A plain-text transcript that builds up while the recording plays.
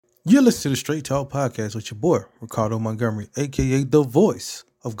You're listening to the Straight Talk Podcast with your boy, Ricardo Montgomery, a.k.a. the voice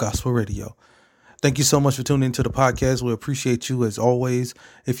of gospel radio. Thank you so much for tuning into the podcast. We appreciate you as always.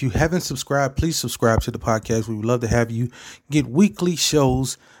 If you haven't subscribed, please subscribe to the podcast. We would love to have you get weekly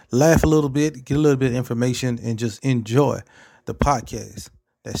shows, laugh a little bit, get a little bit of information, and just enjoy the podcast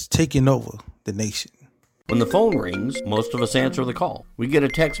that's taking over the nation. When the phone rings, most of us answer the call. We get a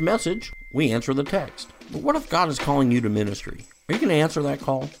text message, we answer the text. But what if God is calling you to ministry? Are you going to answer that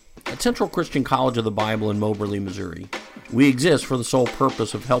call? At Central Christian College of the Bible in Moberly, Missouri, we exist for the sole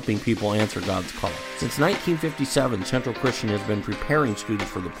purpose of helping people answer God's call. Since 1957, Central Christian has been preparing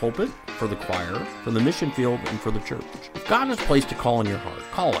students for the pulpit, for the choir, for the mission field, and for the church. If God has placed a call in your heart,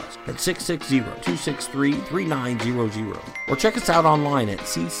 call us at 660-263-3900 or check us out online at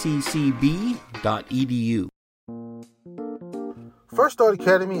cccb.edu. First Start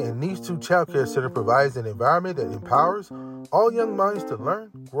Academy and Needs 2 Child Care Center provides an environment that empowers all young minds to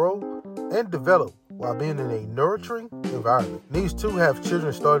learn, grow, and develop while being in a nurturing environment. Needs 2 have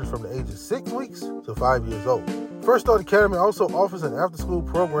children starting from the age of 6 weeks to 5 years old. First Start Academy also offers an after-school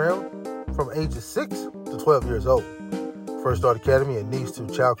program from ages 6 to 12 years old. First Start Academy and Needs 2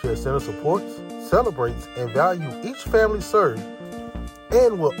 Child Care Center supports, celebrates, and values each family served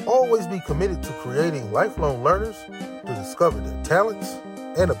and will always be committed to creating lifelong learners to discover their talents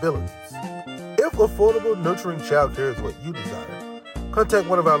and abilities. If affordable, nurturing child care is what you desire, contact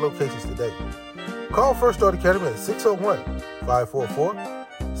one of our locations today. Call First Start Academy at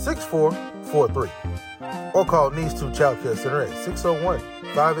 601-544-6443 or call Needs 2 Child Care Center at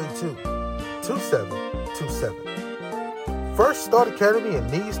 601-582-2727. First Start Academy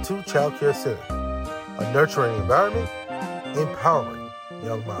and Needs 2 Child Care Center, a nurturing environment, empowering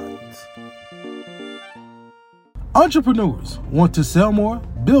young minds. Entrepreneurs want to sell more,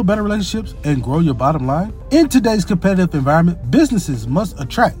 build better relationships, and grow your bottom line? In today's competitive environment, businesses must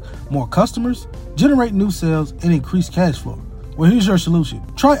attract more customers, generate new sales, and increase cash flow. Well, here's your solution.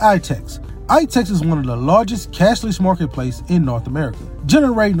 Try iTex. iTex is one of the largest cashless marketplaces in North America,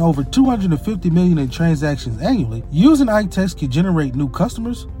 generating over 250 million in transactions annually. Using iTex can generate new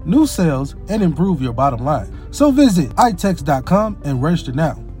customers, new sales, and improve your bottom line. So visit itex.com and register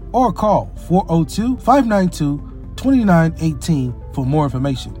now, or call 402-592-2918 for more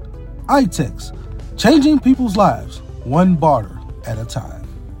information. iTex, changing people's lives one barter at a time.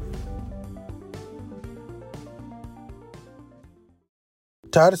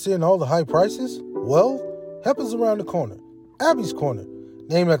 Tired of seeing all the high prices? Well, help is around the corner. Abby's Corner.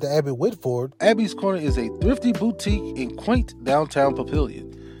 Named after Abby Whitford, Abby's Corner is a thrifty boutique in quaint downtown Papillion.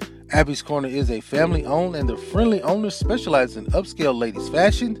 Abby's Corner is a family-owned and the friendly owners specialize in upscale ladies'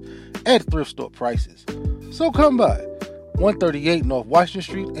 fashion at thrift store prices. So come by 138 North Washington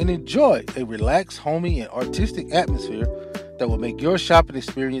Street and enjoy a relaxed, homey, and artistic atmosphere that will make your shopping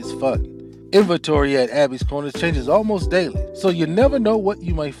experience fun. Inventory at Abby's Corner changes almost daily, so you never know what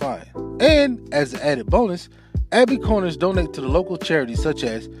you may find. And as an added bonus, Abby Corners donate to the local charities such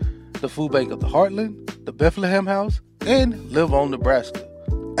as the Food Bank of the Heartland, the Bethlehem House, and Live On Nebraska.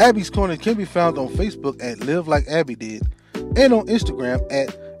 Abby's Corner can be found on Facebook at Live Like Abby Did and on Instagram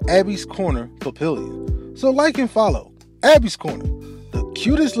at Abby's Corner Papillion. So like and follow Abby's Corner, the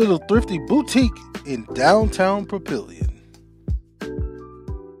cutest little thrifty boutique in downtown Papillion.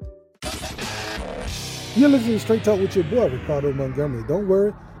 You're listening to Straight Talk with your boy, Ricardo Montgomery. Don't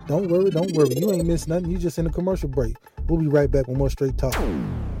worry. You ain't missed nothing. You just in a commercial break. We'll be right back with more Straight Talk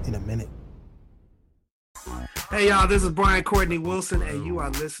in a minute. Hey, y'all, this is Brian Courtney Wilson, and you are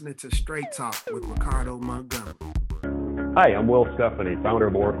listening to Straight Talk with Ricardo Montgomery. Hi, I'm Will Stephanie, founder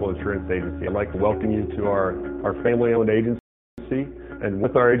of Oracle Insurance Agency. I'd like to welcome you to our family-owned agency, and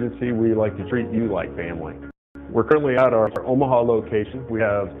with our agency, we like to treat you like family. We're currently at our Omaha location. We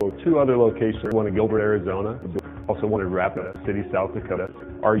have 2 other locations, one in Gilbert, Arizona, also one in Rapid City, South Dakota.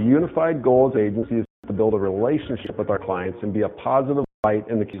 Our unified goal as agency is to build a relationship with our clients and be a positive light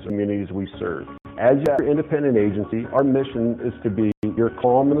in the communities we serve. As your independent agency, our mission is to be your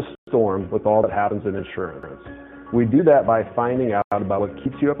calm in the storm with all that happens in insurance. We do that by finding out about what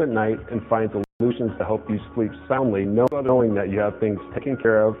keeps you up at night and find solutions to help you sleep soundly, knowing that you have things taken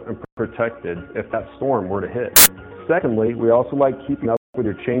care of and protected if that storm were to hit. Secondly, we also like keeping up with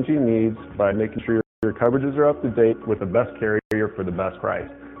your changing needs by making sure your coverages are up to date with the best carrier for the best price.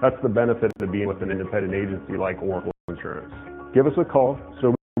 That's the benefit of being with an independent agency like Oracle Insurance. Give us a call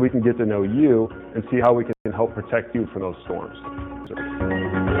so we can get to know you and see how we can help protect you from those storms.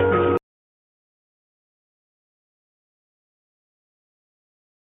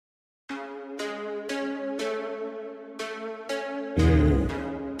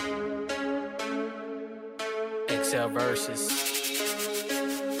 Excel Versus.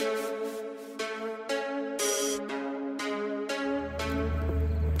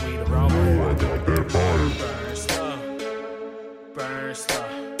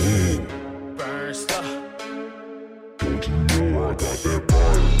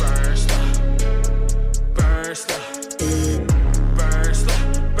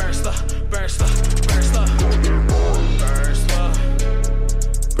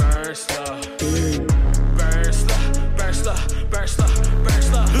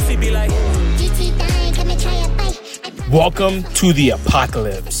 Welcome to the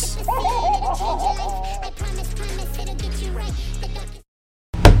apocalypse.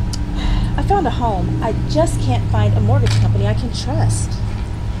 I found a home. I just can't find a mortgage company I can trust.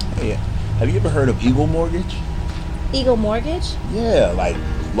 Hey, have you ever heard of Eagle Mortgage? Eagle Mortgage? Yeah, like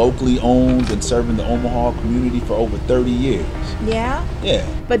locally owned and serving the Omaha community for over 30 years. Yeah? Yeah.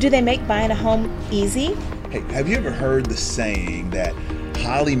 But do they make buying a home easy? Hey, have you ever heard the saying that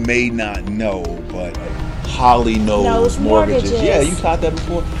Holly may not know, but Holly knows mortgages? Yeah, you caught that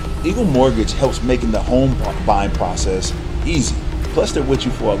before? Eagle Mortgage helps making the home buying process easy. Plus, they're with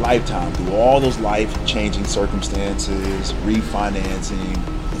you for a lifetime through all those life-changing circumstances, refinancing,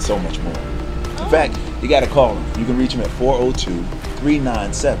 and so much more. In fact, you got to call them. You can reach them at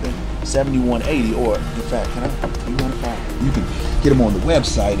 402-397-7180, or in fact, you can get them on the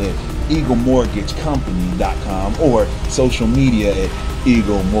website at eaglemortgagecompany.com or social media at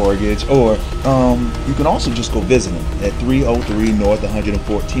Eagle Mortgage, or you can also just go visit them at 303 North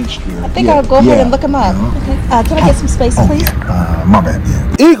 114th Street. I think I'll go ahead and look them up. Okay. Can I get some space, please? My bad,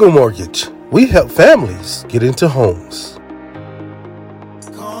 yeah. Eagle Mortgage. We help families get into homes.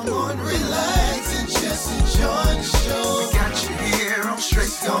 Come on, relax and just enjoy the show. We got you here on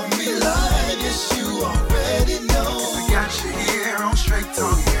Straight Talk. Don't be lying, yes, you already know. We got you here on Straight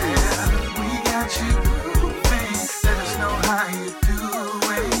Talk, yeah. We got you grooving. Let us know how you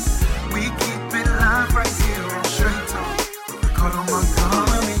doing. We keep it live right here on Straight Talk. Ricardo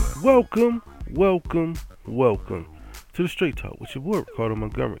Montgomery. Welcome to the Straight Talk with your boy Ricardo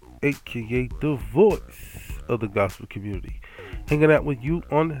Montgomery, aka the voice of the gospel community. Hanging out with you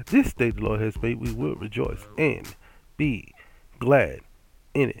on this day the Lord has made. We will rejoice and be glad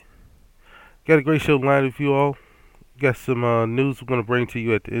in it. Got a great show lined up for you all. Got some news we're going to bring to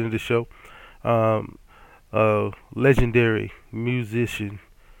you at the end of the show. Legendary musician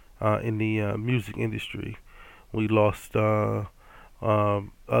in the music industry. We lost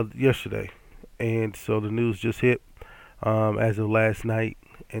yesterday, and so the news just hit as of last night,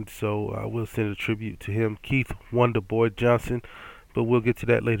 and so I will send a tribute to him, Keith Wonderboy Johnson, but we'll get to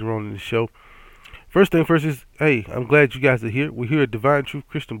that later on in the show. First thing first is, hey, I'm glad you guys are here. We're here at Divine Truth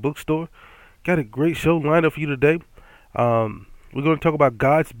Christian Bookstore. Got a great show lined up for you today. We're going to talk about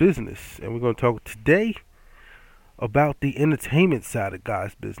God's business, and we're going to talk today about the entertainment side of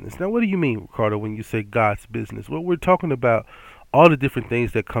God's business. Now, what do you mean, Ricardo, when you say God's business? Well, we're talking about all the different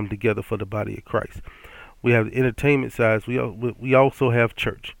things that come together for the body of Christ. We have the entertainment side. We also have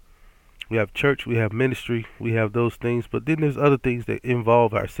church. We have church, we have ministry, we have those things, but then there's other things that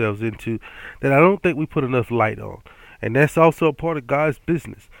involve ourselves into that I don't think we put enough light on. And that's also a part of God's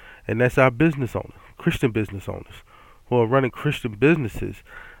business. And that's our business owners, Christian business owners, who are running Christian businesses,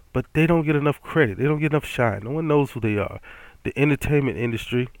 but they don't get enough credit. They don't get enough shine. No one knows who they are. The entertainment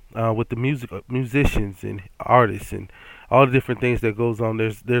industry, with the musicians and artists and all the different things that goes on.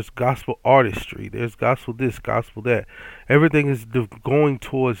 There's gospel artistry. There's gospel this, gospel that. Everything is going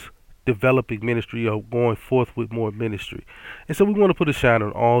towards developing ministry or going forth with more ministry. And so we want to put a shine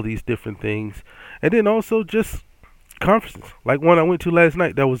on all these different things. And then also just conferences. Like one I went to last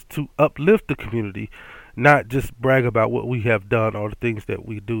night that was to uplift the community, not just brag about what we have done or the things that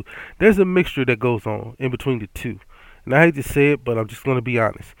we do. There's a mixture that goes on in between the two. And I hate to say it, but I'm just going to be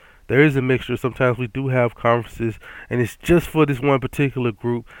honest. There is a mixture. Sometimes we do have conferences, and it's just for this one particular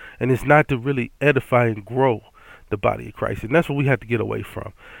group, and it's not to really edify and grow the body of Christ. And that's what we have to get away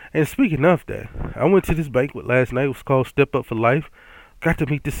from. And speaking of that, I went to this banquet last night. It was called Step Up for Life. Got to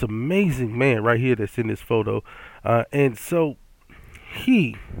meet this amazing man right here that's in this photo. And so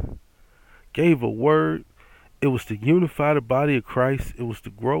he gave a word. It was to unify the body of Christ. It was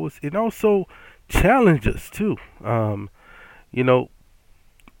to grow us. It also challenge us too.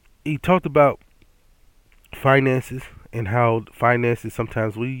 He talked about finances and how finances,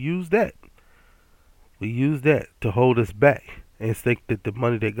 sometimes we use that. We use that to hold us back and think that the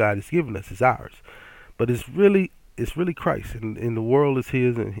money that God has given us is ours. But it's really Christ, and the world is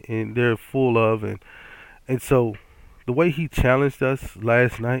his, and they're full of, and so the way he challenged us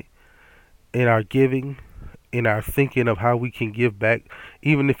last night in our giving, in our thinking of how we can give back,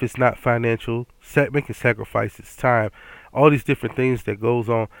 even if it's not financial, making sacrifices, time, all these different things that goes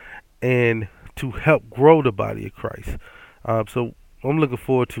on, and to help grow the body of Christ. So I'm looking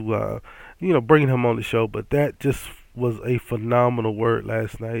forward to bringing him on the show. But that just was a phenomenal word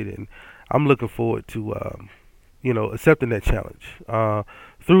last night, and I'm looking forward to accepting that challenge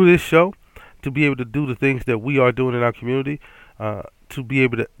through this show, to be able to do the things that we are doing in our community, to be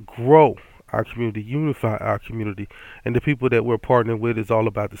able to grow our community, unify our community, and the people that we're partnering with is all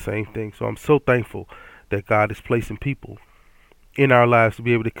about the same thing. So I'm so thankful that God is placing people in our lives to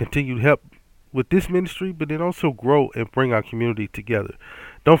be able to continue to help with this ministry, but then also grow and bring our community together.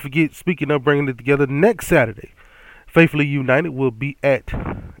 Don't forget, speaking of bringing it together, next Saturday, Faithfully United will be at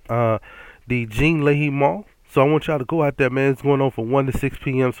the Jean Leahy Mall. So I want y'all to go out there, man. It's going on from 1 to 6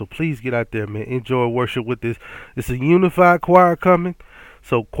 p.m. So please get out there, man. Enjoy worship with this. It's a unified choir coming.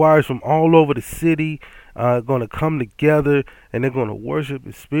 So choirs from all over the city going to come together, and they're going to worship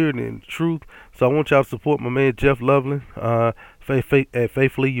in spirit and in truth. So I want y'all to support my man Jeff Loveland at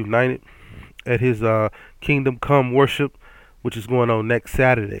Faithfully United at his Kingdom Come Worship, which is going on next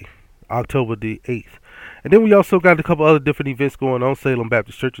Saturday, October the 8th. And then we also got a couple other different events going on. Salem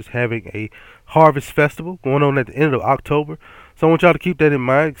Baptist Church is having a Harvest Festival going on at the end of October. So I want y'all to keep that in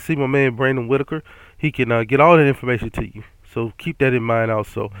mind. See my man Brandon Whitaker. He can get all that information to you. So keep that in mind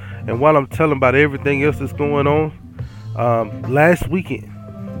also. And while I'm telling about everything else that's going on, last weekend,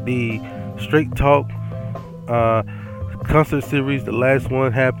 the Straight Talk concert series, the last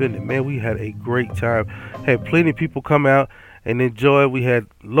one happened. And man, we had a great time. Had plenty of people come out and enjoy. We had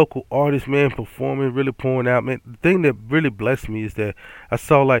local artists, man, performing, really pouring out, man. The thing that really blessed me is that I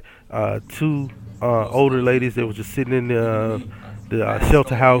saw like two older ladies that was just sitting in the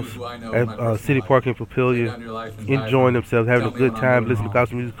shelter house at City Park in Papillion, enjoying themselves, having a good time, listening to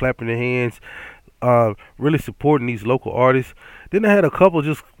gospel music, clapping their hands, really supporting these local artists. Then I had a couple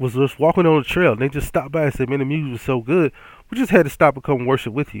was just walking on the trail, and they just stopped by and said, man, the music was so good, we just had to stop and come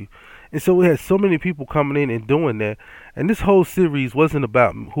worship with you. And so we had so many people coming in and doing that. And this whole series wasn't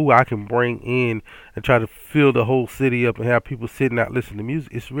about who I can bring in and try to fill the whole city up and have people sitting out listening to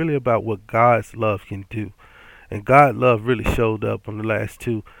music. It's really about what God's love can do. And God's love really showed up on the last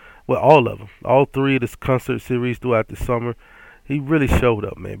two, well, all of them, all three of this concert series throughout the summer. He really showed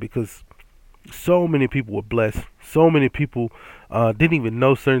up, man, because so many people were blessed. So many people didn't even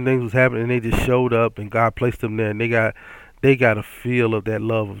know certain things was happening, and they just showed up, and God placed them there, and they got a feel of that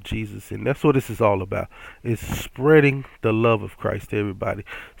love of Jesus. And that's what this is all about. It's spreading the love of Christ to everybody.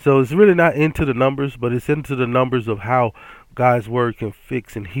 So it's really not into the numbers, but it's into the numbers of how God's word can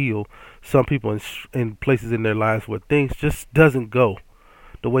fix and heal some people in places in their lives where things just doesn't go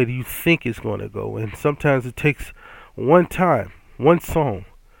the way that you think it's going to go. And sometimes it takes one time, one song,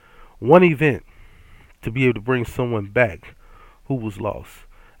 one event to be able to bring someone back who was lost.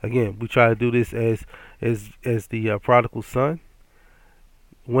 Again, we try to do this as the prodigal son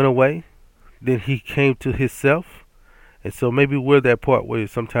went away, then he came to himself. And so maybe we're that part where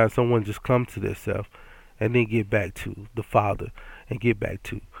sometimes someone just comes to themselves and then get back to the Father and get back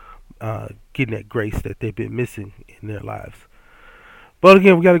to getting that grace that they've been missing in their lives. But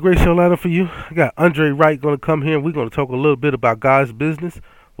again, we got a great show lined up for you. I got Andre Wright going to come here, and we're going to talk a little bit about God's business,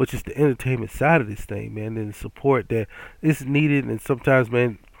 which is the entertainment side of this thing, man, and the support that is needed. And sometimes,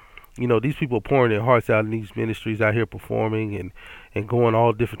 man, these people are pouring their hearts out in these ministries out here performing and going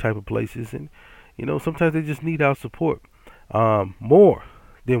all different type of places. And, sometimes they just need our support more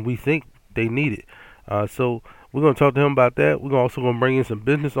than we think they need it. So we're going to talk to him about that. We're also going to bring in some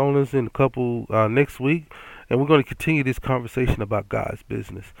business owners in a couple next week. And we're going to continue this conversation about God's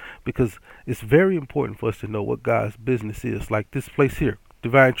business, because it's very important for us to know what God's business is. Like this place here,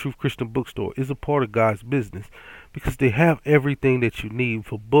 Divine Truth Christian Bookstore, is a part of God's business, because they have everything that you need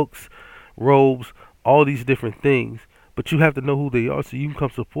for books, robes, all these different things. But you have to know who they are so you can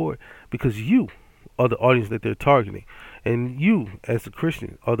come support, because you are the audience that they're targeting. And you, as a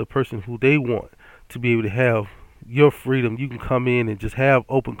Christian, are the person who they want to be able to have your freedom. You can come in and just have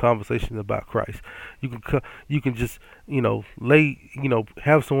open conversations about Christ. You can just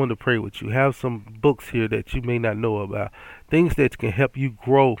have someone to pray with you. Have some books here that you may not know about. Things that can help you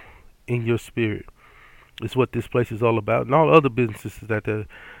grow in your spirit. It's what this place is all about. And all other businesses that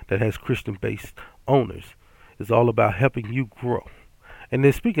has Christian-based owners. It's all about helping you grow. And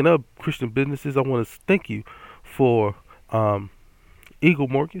then speaking of Christian businesses, I want to thank you for Eagle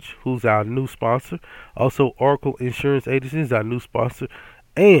Mortgage, who's our new sponsor. Also, Oracle Insurance Agency is our new sponsor.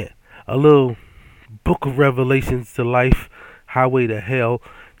 And a little Book of Revelations to Life, Highway to Hell.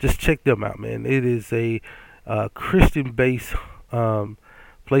 Just check them out, man. It is a Christian-based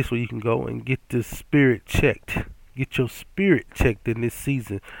place where you can go and get the spirit checked. Get your spirit checked in this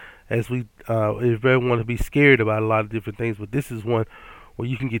season. As we everyone want to be scared about a lot of different things, but this is one where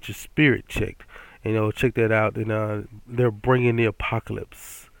you can get your spirit checked. And, check that out. And they're bringing the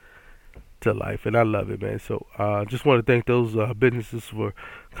apocalypse to life, and I love it, man. So just want to thank those businesses for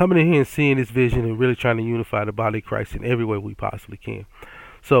coming in here and seeing this vision and really trying to unify the body of Christ in every way we possibly can.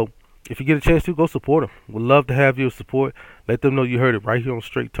 So if you get a chance to, go support them. We'd love to have your support. Let them know you heard it right here on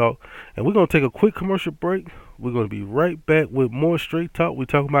Straight Talk. And we're going to take a quick commercial break. We're going to be right back with more Straight Talk. We're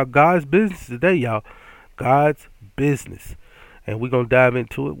talking about God's business today, y'all. God's business. And we're going to dive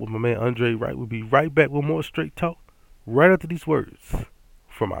into it with my man Andre Wright. We'll be right back with more Straight Talk right after these words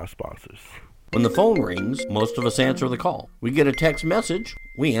from our sponsors. When the phone rings, most of us answer the call. We get a text message,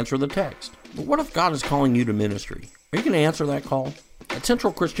 we answer the text. But what if God is calling you to ministry? Are you going to answer that call? At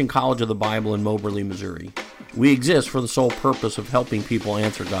Central Christian College of the Bible in Moberly, Missouri, we exist for the sole purpose of helping people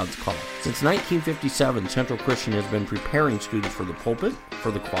answer God's call. Since 1957, Central Christian has been preparing students for the pulpit,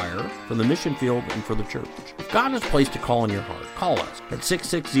 for the choir, for the mission field, and for the church. If God has placed a call in your heart, call us at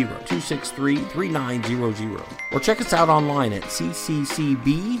 660-263-3900 or check us out online at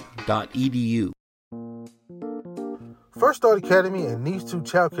cccb.edu. First Start Academy and Needs 2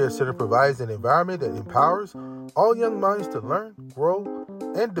 Child Care Center provides an environment that empowers all young minds to learn, grow,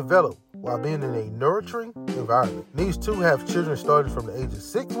 and develop while being in a nurturing environment. Needs 2 have children starting from the age of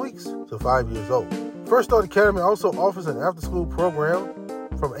 6 weeks to 5 years old. First Start Academy also offers an after-school program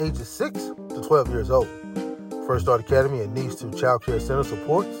from ages 6 to 12 years old. First Start Academy and Needs 2 Child Care Center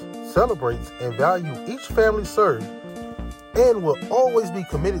supports, celebrates, and values each family served and will always be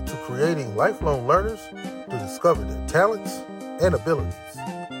committed to creating lifelong learners to discover their talents and abilities.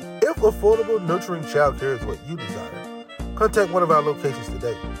 If affordable, nurturing child care is what you desire, contact one of our locations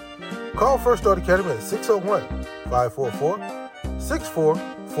today. Call First Start Academy at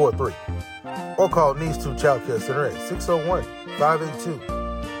 601-544-6443 or call Needs 2 Child Care Center at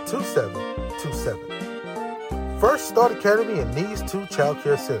 601-582-2727. First Start Academy and Needs 2 Child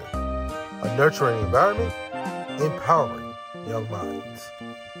Care Center, a nurturing environment, empowering young minds.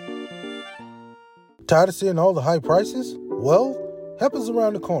 Tired of seeing all the high prices? Well, help is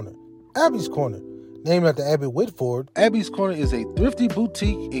around the corner. Abby's Corner. Named after Abby Whitford, Abby's Corner is a thrifty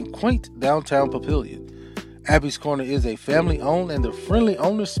boutique in quaint downtown Papillion. Abby's Corner is a family-owned and the friendly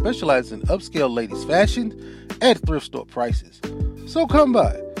owners specialize in upscale ladies' fashion at thrift store prices. So come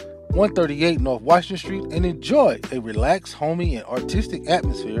by 138 North Washington Street and enjoy a relaxed, homey, and artistic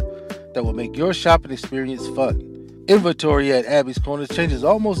atmosphere that will make your shopping experience fun. Inventory at Abby's Corner changes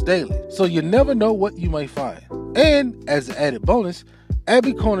almost daily, so you never know what you may find. And as an added bonus,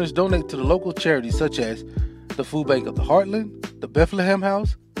 Abby Corners donate to the local charities such as the Food Bank of the Heartland, the Bethlehem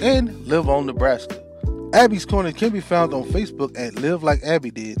House, and Live On Nebraska. Abby's Corner can be found on Facebook at Live Like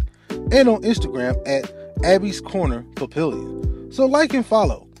Abby Did and on Instagram at Abby's Corner Papillion. So like and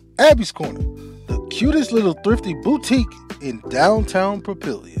follow Abby's Corner, the cutest little thrifty boutique in downtown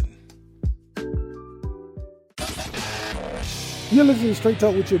Papillion. You're listening to Straight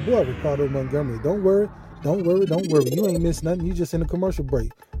Talk with your boy, Ricardo Montgomery. Don't worry. You ain't missed nothing. You just in a commercial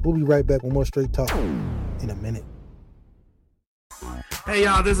break. We'll be right back with more Straight Talk in a minute. Hey,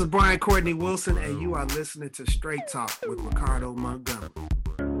 y'all, this is Brian Courtney Wilson, and you are listening to Straight Talk with Ricardo Montgomery.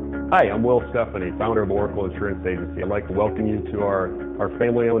 Hi, I'm Will Stephanie, founder of Oracle Insurance Agency. I'd like to welcome you to our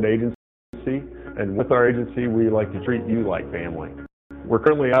family-owned agency. And with our agency, we like to treat you like family. We're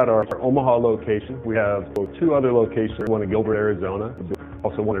currently at our Omaha location. We have 2 other locations, one in Gilbert, Arizona,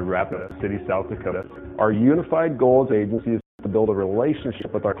 also one in Rapid City, South Dakota. Our unified goal as agency is to build a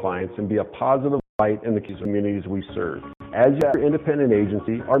relationship with our clients and be a positive light in the communities we serve. As your independent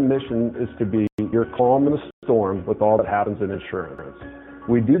agency, our mission is to be your calm in the storm with all that happens in insurance.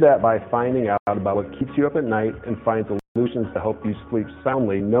 We do that by finding out about what keeps you up at night and find solutions to help you sleep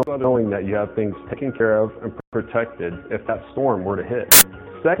soundly, knowing that you have things taken care of and protected if that storm were to hit.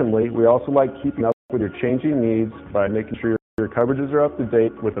 Secondly, we also like keeping up with your changing needs by making sure your coverages are up to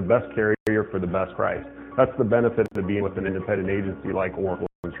date with the best carrier for the best price. That's the benefit of being with an independent agency like Oracle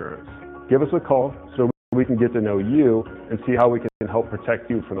Insurance. Give us a call so we can get to know you and see how we can help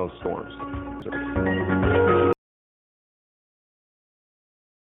protect you from those storms.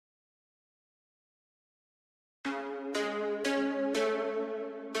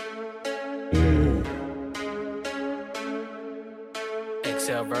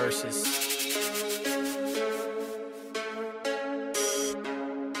 XL Versus.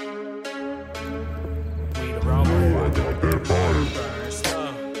 We the Roman. Burn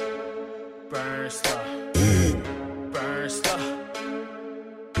stuff. Burn stuff. Burn stuff.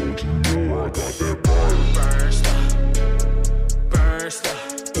 Don't you know I got that burn? Burn stuff. Burn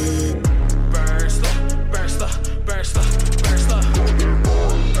stuff. Burn stuff. Burn stuff. Burn stuff. Burn stuff.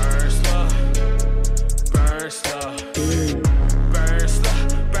 Burn stuff. Burn stuff. Burn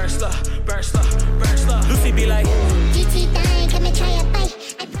stuff. Burn stuff. Burn stuff.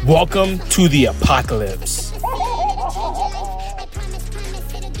 Welcome to the apocalypse.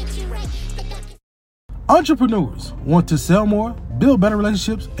 Entrepreneurs want to sell more, build better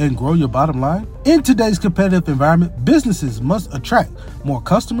relationships, and grow your bottom line? In today's competitive environment, businesses must attract more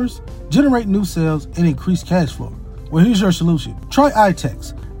customers, generate new sales, and increase cash flow. Well, here's your solution. Try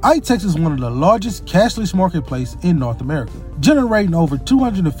iTex. iTex is one of the largest cashless marketplaces in North America, generating over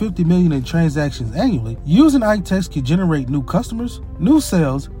 250 million in transactions annually. Using iTex can generate new customers, new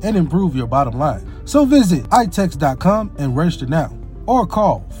sales, and improve your bottom line. So visit itex.com and register now, or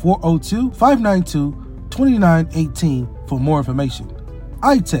call 402-592-2918 for more information.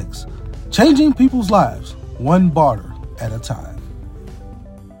 iTex, changing people's lives, one barter at a time.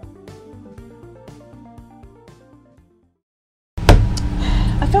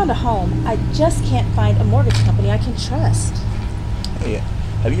 I found a home. I just can't find a mortgage company I can trust. Hey,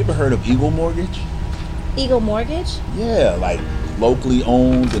 have you ever heard of Eagle Mortgage? Eagle Mortgage? Yeah, like locally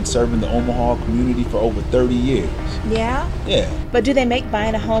owned and serving the Omaha community for over 30 years. Yeah? Yeah. But do they make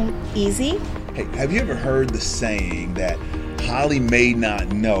buying a home easy? Hey, have you ever heard the saying that Holly may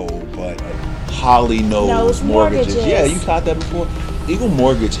not know, but Holly knows mortgages? Yeah, you caught that before? Eagle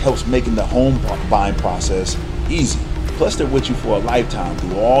Mortgage helps making the home buying process easy. Plus, they're with you for a lifetime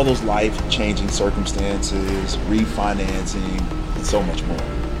through all those life-changing circumstances, refinancing, and so much more.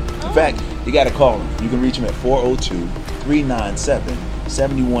 In fact, you got to call them. You can reach them at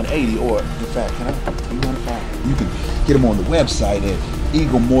 402-397-7180, or in fact, you can get them on the website at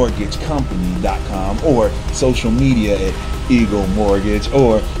eaglemortgagecompany.com or social media at Eagle Mortgage,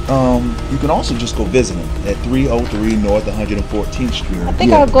 or you can also just go visit them at 303 North 114th Street. I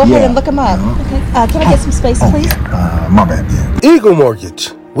think I'll go ahead and look them up. Okay. Can I get some space, please? My bad. Eagle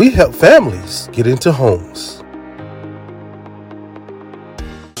Mortgage. We help families get into homes.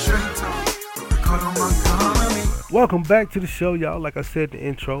 Welcome back to the show, y'all. Like I said in the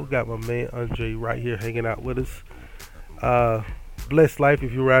intro, got my man Andre right here hanging out with us. Blessed life.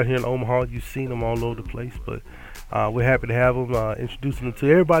 If you're out here in Omaha, you've seen him all over the place, but we're happy to have him, introducing him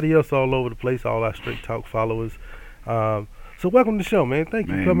to everybody else all over the place, all our Straight Talk followers. So welcome to the show, man. Thank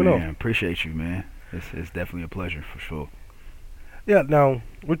you for coming on. Appreciate you, man. It's definitely a pleasure for sure. Yeah, now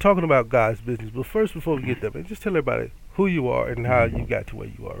we're talking about God's business, but first, before we get there, man, just tell everybody who you are and how you got to where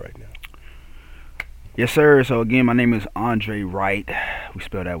you are right now. Yes, sir. So again, my name is Andre Wright. We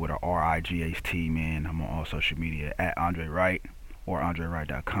spell that with a R-I-G-H-T, man. I'm on all social media at Andre Wright or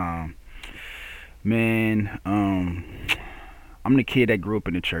AndreWright.com. Man, I'm the kid that grew up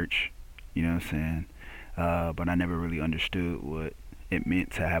in the church, you know what I'm saying? But I never really understood what it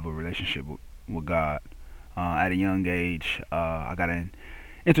meant to have a relationship with God. At a young age, I got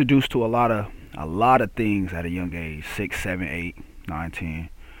introduced to a lot of things at a young age, 6, 7, 8, 9, 10.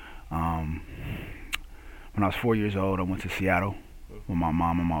 When I was 4 years old, I went to Seattle with my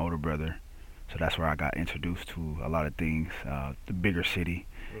mom and my older brother. So that's where I got introduced to a lot of things, the bigger city,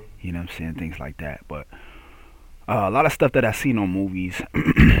 you know what I'm saying, things like that. But a lot of stuff that I seen on movies,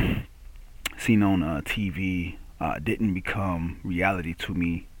 seen on TV, didn't become reality to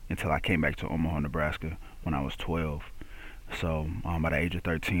me until I came back to Omaha, Nebraska when I was 12. So by the age of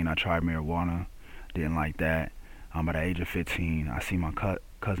 13, I tried marijuana, didn't like that. By the age of 15, I see my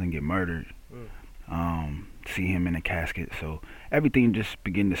cousin get murdered. See him in a casket. So everything just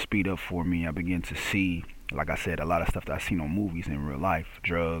began to speed up for me. I began to see, like I said, a lot of stuff that I've seen on movies in real life.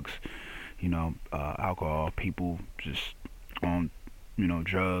 Drugs, alcohol, people just on,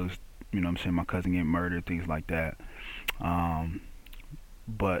 drugs, I'm saying, my cousin getting murdered, things like that.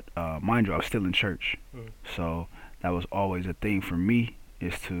 But mind you, I was still in church. So that was always a thing for me,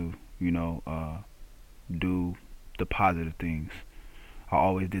 is to, do the positive things. I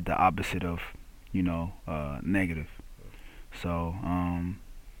always did the opposite of, negative. So,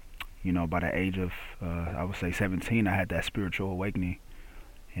 by the age of, I would say 17, I had that spiritual awakening.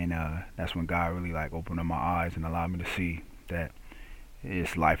 And that's when God really opened up my eyes and allowed me to see that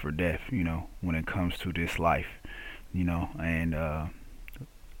it's life or death, when it comes to this life, and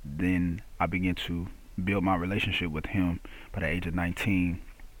then I began to build my relationship with him. By the age of 19,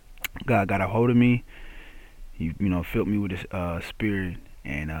 God got a hold of me. He, filled me with his spirit.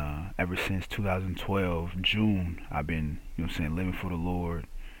 And ever since 2012, June, I've been, living for the Lord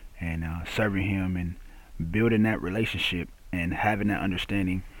and serving him and building that relationship and having that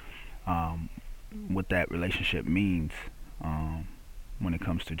understanding what that relationship means when it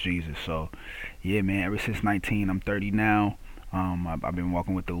comes to Jesus. So, yeah, man, ever since 19, I'm 30 now. I've been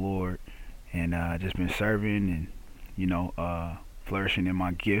walking with the Lord and just been serving and, flourishing in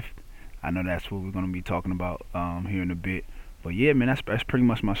my gift. I know that's what we're going to be talking about here in a bit. But yeah, man, that's pretty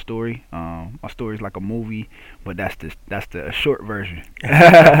much my story. My story is like a movie, but that's the short version.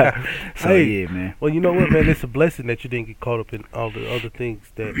 So hey, yeah, man. Well, you know what, man? It's a blessing that you didn't get caught up in all the other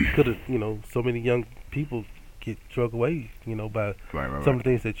things that could have, so many young people get drug away, by some of the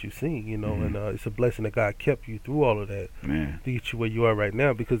things that you've seen, and it's a blessing that God kept you through all of that, man, to get you where you are right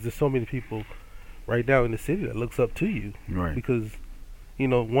now, because there's so many people right now in the city that looks up to you, right? Because,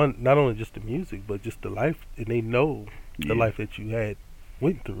 one, not only just the music, but just the life, and they know the life that you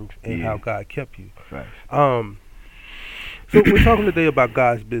went through and how God kept you. Right. So we're talking today about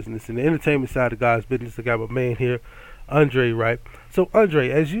God's business and the entertainment side of God's business. I got my man here, Andre, right? So Andre,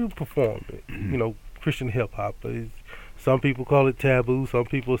 as you perform it, Christian hip hop, some people call it taboo. Some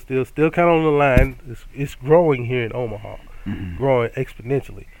people still kind of on the line. It's growing here in Omaha, growing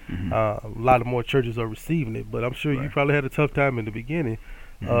exponentially. A lot of more churches are receiving it, but I'm sure you probably had a tough time in the beginning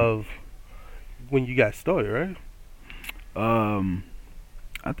of when you got started, right?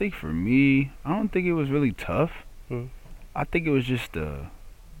 I think for me, I don't think it was really tough. I think it was just the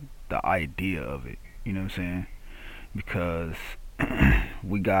idea of it. You know what I'm saying? Because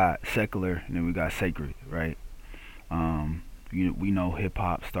we got secular and then we got sacred, right? We know hip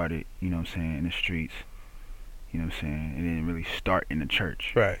hop started, in the streets. You know what I'm saying? It didn't really start in the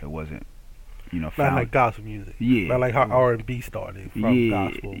church. Right. It wasn't, not like gospel music. Yeah. Not like how R&B started from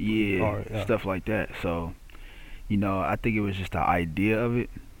gospel. Yeah, stuff like that. So, I think it was just the idea of it.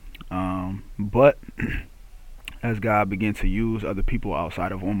 But as God began to use other people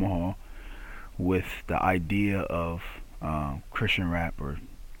outside of Omaha with the idea of Christian rap or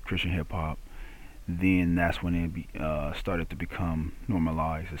Christian hip hop, then that's when it started to become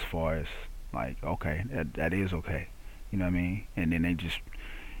normalized, as far as like, okay, that is okay, you know what I mean? And then they just,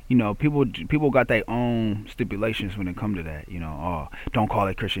 people got their own stipulations when it come to that. Don't call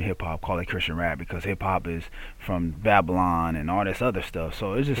it Christian hip hop, call it Christian rap, because hip hop is from Babylon and all this other stuff.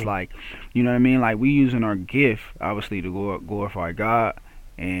 So it's just like, you know what I mean? Like, we using our gift obviously to glorify God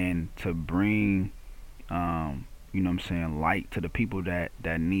and to bring, light to the people that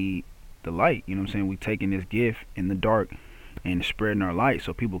need the light. You know what I'm saying? We taking this gift in the dark and spreading our light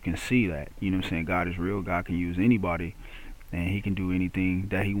so people can see that, God is real. God can use anybody. And he can do anything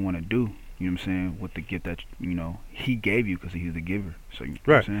that he want to do, with the gift that, he gave you, because he's the giver. So, you know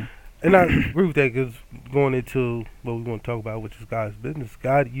what I'm saying? And I agree with that, because going into what we want to talk about, which is God's business,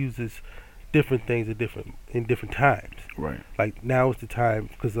 God uses different things in different times. Right. Like, now is the time,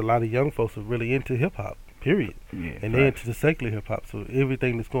 because a lot of young folks are really into hip-hop, period. Yeah, and they're into the secular hip-hop. So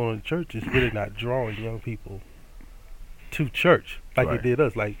everything that's going on in church is really not drawing young people to church like it did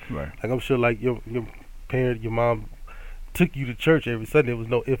us. Like I'm sure, like, your parent, your mom took you to church every Sunday. There was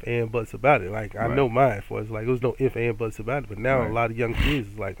no ifs, and buts about it. Like, I know mine was like, there was no ifs, and buts about it. But now a lot of young kids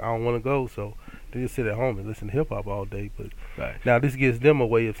is like, I don't want to go, so they just sit at home and listen to hip hop all day. But now this gives them a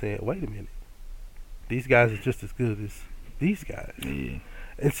way of saying, wait a minute, these guys are just as good as these guys. Yeah.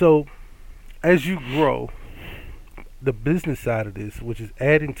 And so, as you grow, the business side of this, which is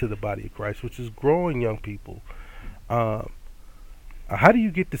adding to the body of Christ, which is growing young people, how do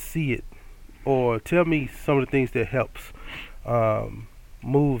you get to see it? Or tell me some of the things that helps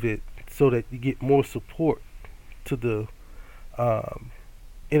move it so that you get more support to the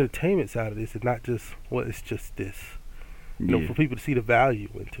entertainment side of this, and not just, well, it's just this. For people to see the value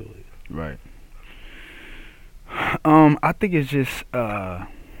into it. Right. I think it's just,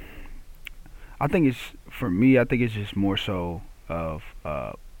 for me, I think it's just more so of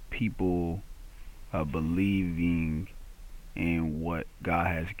people believing in what God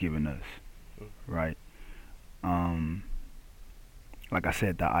has given us. Right. Like I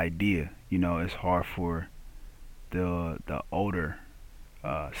said, the idea, it's hard for the older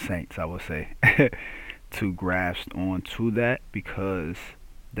saints, I would say, to grasp onto that, because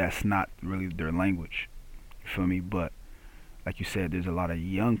that's not really their language. You feel me? But like you said, there's a lot of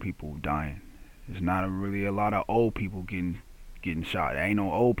young people dying. There's not really a lot of old people getting shot. There ain't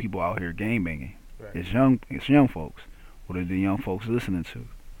no old people out here gang banging. Right. It's young folks. What are the young folks listening to?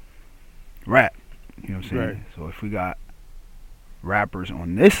 Rap. You know what I'm saying? Right. So if we got rappers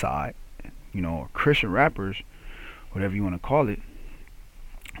on this side, or Christian rappers, whatever you want to call it,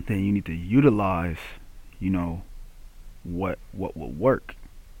 then you need to utilize, what would work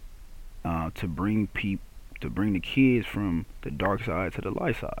to bring the kids from the dark side to the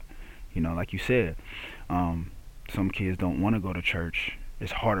light side. Like you said, some kids don't want to go to church.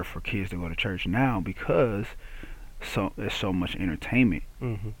 It's harder for kids to go to church now because there's so much entertainment.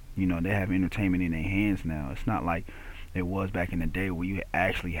 They have entertainment in their hands now. It's not like it was back in the day where you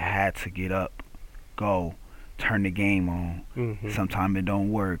actually had to get up, go, turn the game on. Sometimes it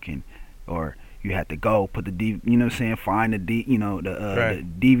don't work, or you had to go put the you know what I'm saying, find the the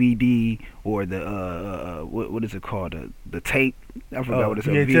DVD or the what is it called, the tape, I forgot what it's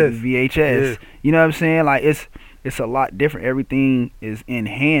called, VHS. Yeah. You know what I'm saying? Like it's a lot different. Everything is in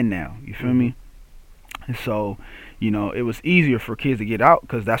hand now, you feel me? And so, you know, it was easier for kids to get out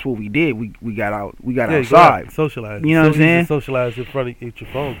because that's what we did. We got out, outside, socialize. You know what I'm saying? Socialize in front of your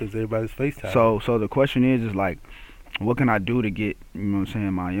phone because everybody's FaceTime. So the question is like, what can I do to get, you know what I'm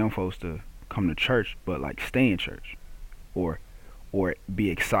saying, my young folks to come to church, but like stay in church, or be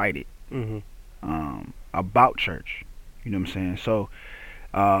excited about church. You know what I'm saying? So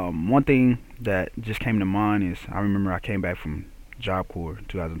one thing that just came to mind is I remember I came back from Job Corps in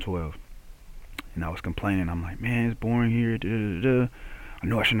 2012, and I was complaining. I'm like, man, it's boring here. I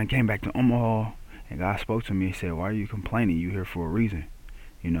know I shouldn't have came back to Omaha. And God spoke to me. He said, why are you complaining? You here for a reason,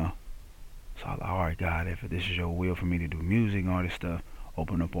 you know? So I was like, all right, God, if this is your will for me to do music and all this stuff,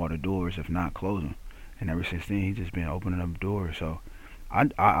 open up all the doors, if not close them. And ever since then, he's just been opening up doors. So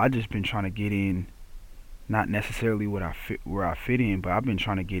I just been trying to get in, not necessarily where I fit in, but I've been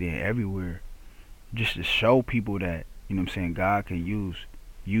trying to get in everywhere, just to show people that, you know what I'm saying, God can use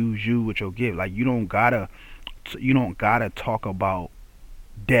you with your gift. Like you don't gotta talk about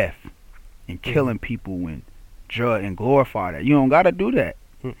death and killing people and drug and glorify that. You don't gotta do that.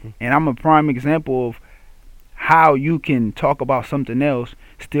 And I'm a prime example of how you can talk about something else,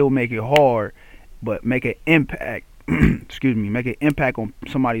 still make it hard, but make an impact. Make an impact on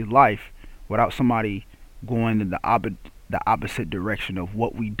somebody's life without somebody going in the opposite direction of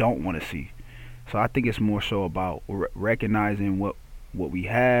what we don't want to see. So I think it's more so about recognizing what we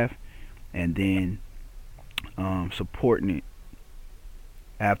have, and then supporting it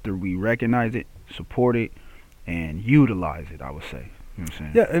after we recognize it, support it, and utilize it, I would say. You know what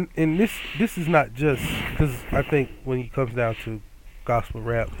I'm saying? Yeah, and this is not just because I think when it comes down to gospel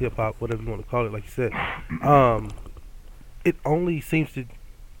rap, hip hop, whatever you want to call it, like you said, it only seems to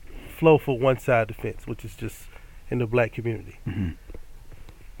flow for one side of the fence, which is just in the black community.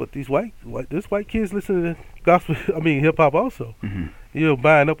 But these white kids listen to gospel, hip hop also. You know,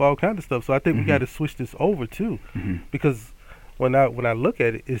 buying up all kinds of stuff. So I think we got to switch this over too, because when I look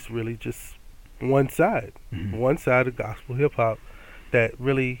at it, it's really just one side of gospel hip hop that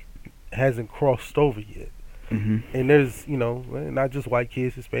really hasn't crossed over yet. And there's, you know, not just white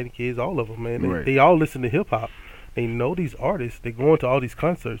kids, Hispanic kids, all of them, man. They all listen to hip hop. They know these artists. They're going to all these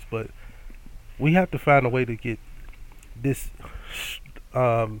concerts, but we have to find a way to get this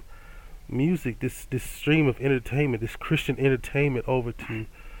music, this stream of entertainment, this Christian entertainment over to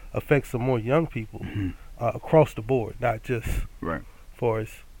affect some more young people across the board, not just for as,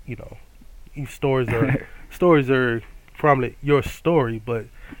 you know, stories are prominent, your story, but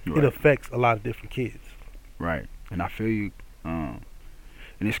it affects a lot of different kids. Right. And I feel you. And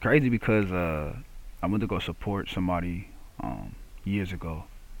it's crazy because I went to go support somebody years ago.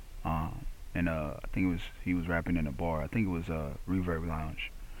 And I think he was rapping in a bar. I think it was Reverb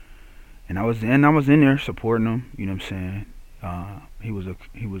Lounge. And I was in there supporting him, you know what I'm saying? He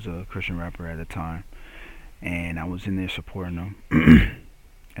was a Christian rapper at the time. And I was in there supporting him.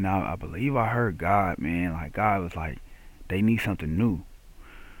 And I believe I heard God, man. Like God was like, they need something new.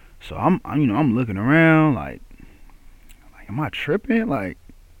 So I'm looking around like am I tripping? Like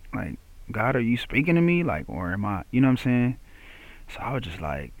God, are you speaking to me? Like, or am I, you know what I'm saying? So I was just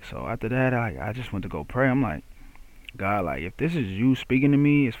like, so after that, I just went to go pray. I'm like, God, like, if this is you speaking to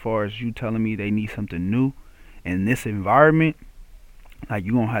me as far as you telling me they need something new in this environment, like,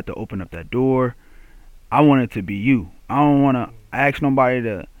 you gonna have to open up that door. I want it to be you. I don't want to ask nobody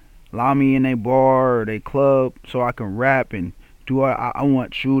to allow me in their bar or their club so I can rap and do. I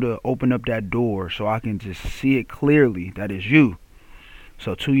want you to open up that door so I can just see it clearly that it's you.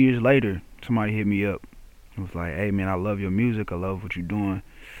 So 2 years later, somebody hit me up. It was like, hey, man, I love your music. I love what you're doing.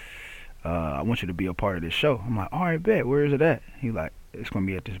 I want you to be a part of this show. I'm like, all right, bet. Where is it at? He like, it's going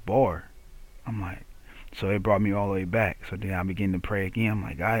to be at this bar. I'm like, so it brought me all the way back. So then I began to pray again. I'm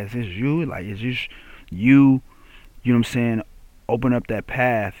like, God, is this you? Like, is this you? You know what I'm saying? Open up that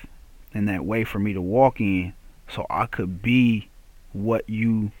path and that way for me to walk in so I could be what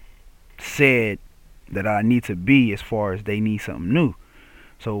you said that I need to be as far as they need something new.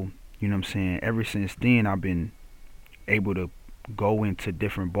 So, you know what I'm saying? Ever since then, I've been able to go into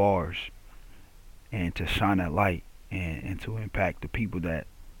different bars and to shine that light and to impact the people that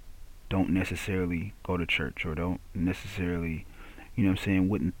don't necessarily go to church or don't necessarily, you know what I'm saying,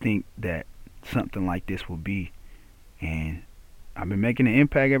 wouldn't think that something like this would be. And I've been making an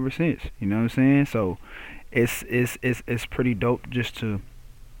impact ever since, you know what I'm saying? So it's pretty dope just to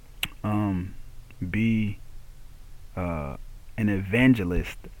be an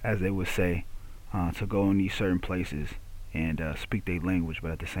evangelist, as they would say, to go in these certain places and speak their language,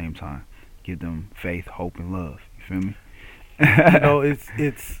 but at the same time give them faith, hope, and love. You feel me? You know,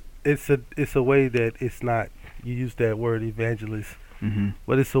 it's a way that it's not. You use that word evangelist,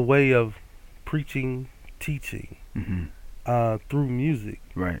 but it's a way of preaching, teaching through music,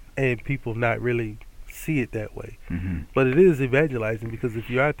 right? And people not really see it that way, but it is evangelizing, because if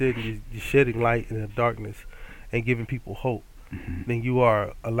you're out there and you're shedding light in the darkness and giving people hope, then you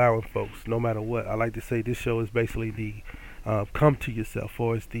are allowing folks, no matter what. I like to say this show is basically the come to yourself,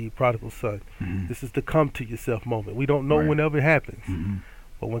 or it's the prodigal son. This is the come to yourself moment. We don't know whenever it happens,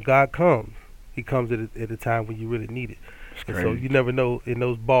 but when God comes, he comes at a time when you really need it. And so you never know, in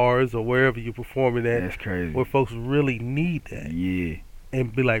those bars or wherever you're performing at, that's crazy, where folks really need that. Yeah.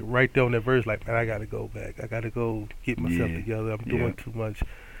 And be like right there on that verse, like, man, I gotta go back. I gotta go get myself together. I'm doing too much.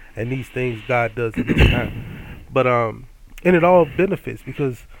 And these things God does at this time. But and it all benefits,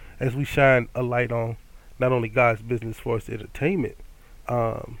 because as we shine a light on not only God's business for us entertainment, we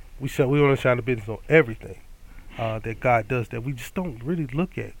want to shine a business on everything that God does that we just don't really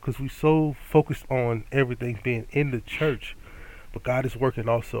look at, because we're so focused on everything being in the church. But God is working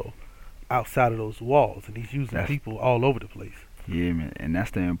also outside of those walls, and he's using people all over the place. Yeah, man, and that's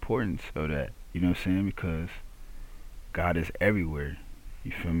the importance of that, you know what I'm saying? Because God is everywhere,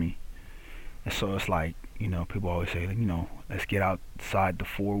 you feel me? And so it's like, you know, people always say, you know, let's get outside the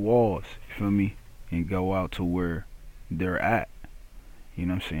four walls, you feel me? And go out to where they're at, you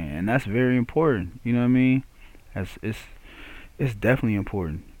know what I'm saying? And that's very important, you know what I mean? It's definitely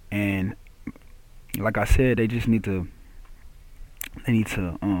important. And like I said, they need to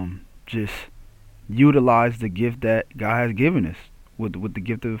just utilize the gift that God has given us with the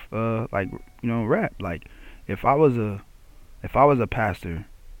gift of like, you know, rap. Like if I was a pastor,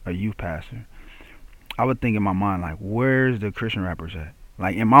 a youth pastor, I would think in my mind, like, where's the Christian rappers at?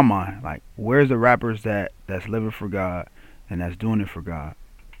 Like in my mind, like, where's the rappers that's living for God and that's doing it for God?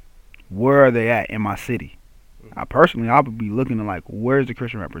 Where are they at in my city? I would be looking at, like, where's the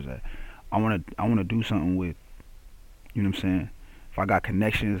Christian rappers at? I wanna do something with, you know what I'm saying? If I got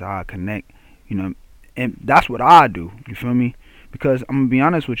connections, I connect, you know, and that's what I do. You feel me? Because I'm gonna be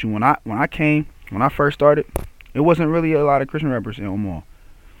honest with you, when I first started, it wasn't really a lot of Christian rappers in Omaha.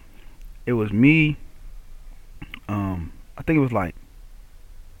 It was me. I think it was like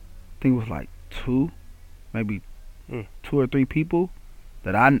two or three people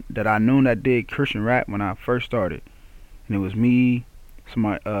that I knew that did Christian rap when I first started, and it was me,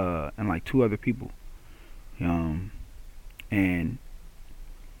 somebody, and like two other people. And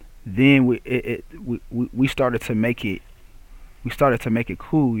then we started to make it. We started to make it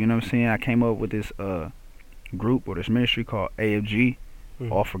cool. You know what I'm saying? I came up with this group or this ministry called AFG,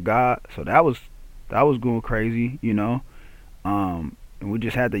 All for God. So that was going crazy, you know. And we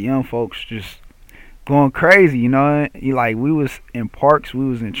just had the young folks just going crazy, you know. Like, we was in parks, we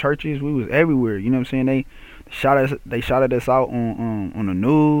was in churches, we was everywhere. You know what I'm saying? They shouted us out on the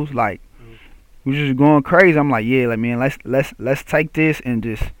news. Like, we was just going crazy. I'm like, yeah, like, man, let's take this and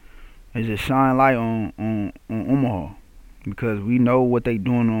just shine light on Omaha, because we know what they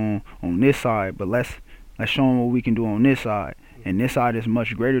doing on this side, but let's show them what we can do on this side. And this side is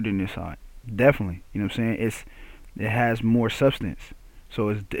much greater than this side. Definitely. You know what I'm saying? It has more substance. So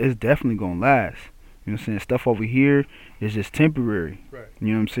it's definitely gonna last. You know what I'm saying? Stuff over here is just temporary. Right. You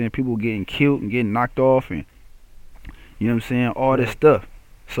know what I'm saying? People getting killed and getting knocked off, and you know what I'm saying? All this stuff.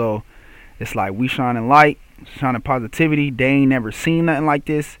 So it's like we shining light, shining positivity. They ain't never seen nothing like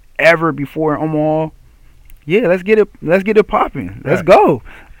this ever before in Omaha. Yeah, let's get it popping. Let's go.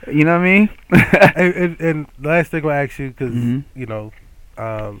 You know what I mean? and the last thing I'll ask you, because you know,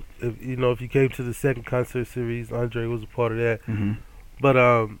 if you came to the second concert series, Andre was a part of that. But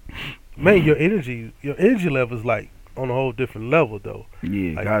man, your energy level is like on a whole different level, though.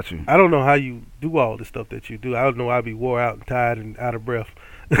 Yeah, like, got you. I don't know how you do all the stuff that you do. I don't know. I'd be wore out and tired and out of breath.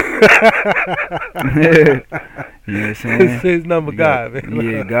 Yeah, saying his number God, man.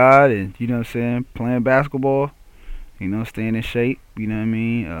 Yeah, God, and you know what I'm saying, playing basketball, you know, staying in shape, you know what I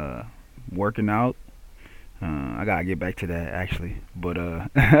mean, working out. I gotta get back to that actually, but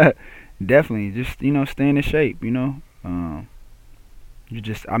definitely just, you know, staying in shape, you know.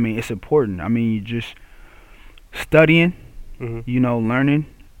 It's important. I mean, you just studying, you know, learning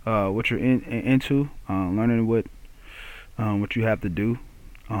what you're into, learning what you have to do.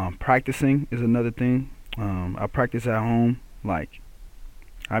 Practicing is another thing. I practice at home. Like,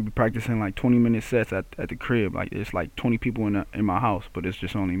 I be practicing like 20-minute sets at the crib. Like, it's like 20 people in my house, but it's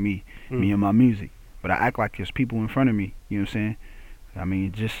just only me and my music. But I act like there's people in front of me. You know what I'm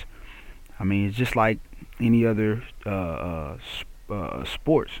saying? It's just like any other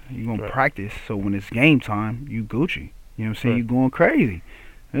sports. You're going to Right. practice. So when it's game time, you Gucci. You know what I'm saying? Right. You going crazy.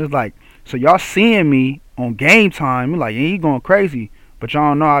 It's like, so y'all seeing me on game time, you're like, yeah, you going crazy. But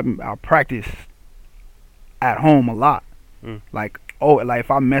y'all know I practice at home a lot. Like if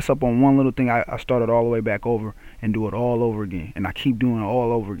I mess up on one little thing, I start it all the way back over and do it all over again. And I keep doing it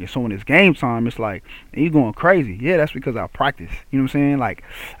all over again. So when it's game time, it's like, you going crazy. Yeah, that's because I practice. You know what I'm saying? Like,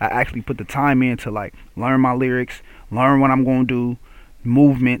 I actually put the time in to, like, learn my lyrics, learn what I'm going to do,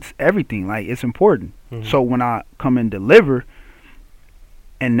 movements, everything. Like, it's important. Mhm. So when I come and deliver,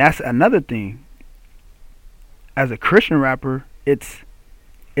 and that's another thing, as a Christian rapper, it's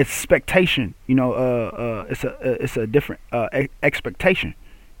expectation. You know, it's a different expectation.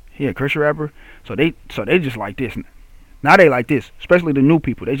 Yeah, Christian rapper. So they just like this. Now they like this, especially the new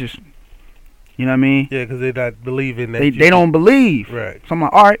people. They just, you know what I mean? Yeah, because they not believing that. They don't believe. Right. So I'm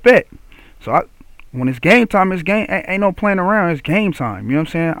like, all right, bet. So when it's game time, it's game. Ain't no playing around. It's game time. You know what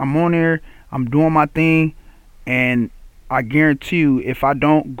I'm saying? I'm on there. I'm doing my thing, and I guarantee you, if I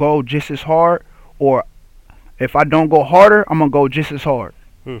don't go just as hard, or if I don't go harder, I'm gonna go just as hard.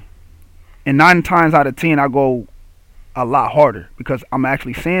 And 9 times out of 10, I go a lot harder because I'm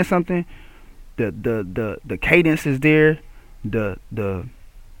actually saying something. The cadence is there, the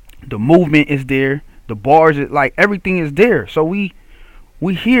movement is there, the bars is, like, everything is there. So we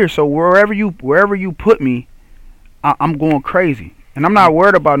here. So wherever you put me, I'm going crazy, and I'm not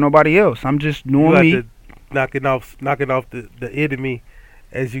worried about nobody else. I'm just doing me. To knocking off the enemy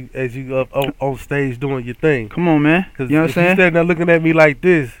as you up on stage doing your thing. Come on, man. Because you know what I'm if saying? you standing there looking at me like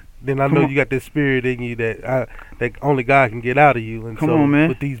this, then I Come know on. you got that spirit in you that only God can get out of you. And Come so on, man.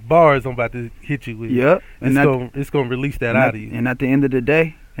 with these bars I'm about to hit you with, Yep. it's gonna release that out of you. And at the end of the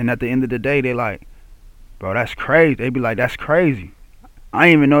day, they like, bro, that's crazy. They be like, that's crazy. I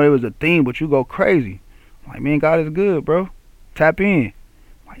didn't even know it was a thing, but you go crazy. I'm like, man, God is good, bro. Tap in.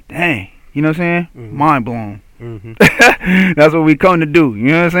 I'm like, dang. You know what I'm saying? Mind blown. Mm-hmm. That's what we come to do. You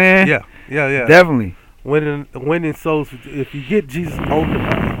know what I'm saying? Yeah. Definitely. Winning souls. If you get Jesus on the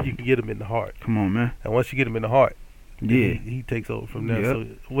mind, you can get him in the heart. Come on, man. And once you get him in the heart, Yeah. he takes over from there. Yep. So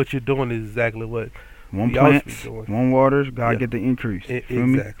what you're doing is exactly what One we ought to be plants, doing. one waters, God Yeah. get the increase. Feel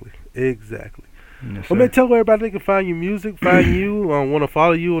me? Exactly. Yes, Well, man, sir. tell everybody they can find your music, find you, want to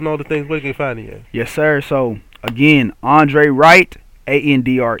follow you, and all the things where they can find you at. Yes, sir. So, again, Andre Wright,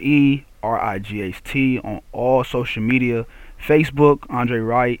 AndreRight on all social media. Facebook, Andre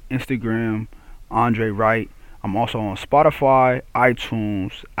Wright. Instagram, Andre Wright. I'm also on Spotify,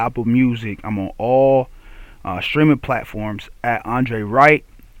 iTunes, Apple Music. I'm on all streaming platforms at Andre Wright.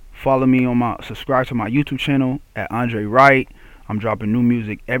 Follow me subscribe to my YouTube channel at Andre Wright. I'm dropping new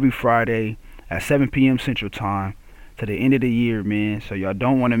music every Friday at 7 p.m. Central Time to the end of the year, man. So y'all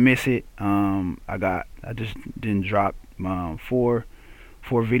don't want to miss it. I just didn't drop 4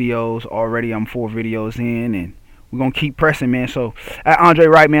 videos already. I'm 4 videos in, and we're gonna keep pressing, man. So at Andre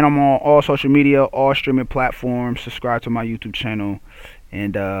Wright, man, I'm on all social media, all streaming platforms. Subscribe to my YouTube channel,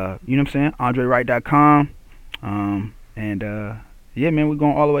 and you know what I'm saying, AndreWright.com. Yeah, man, we're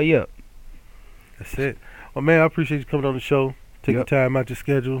going all the way up. That's it. Well, man, I appreciate you coming on the show. Taking time out your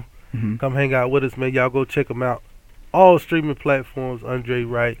schedule. Mhm. Come hang out with us, man. Y'all go check him out. All streaming platforms, Andre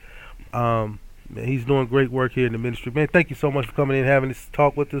Wright. Man, he's doing great work here in the ministry. Man, thank you so much for coming in and having this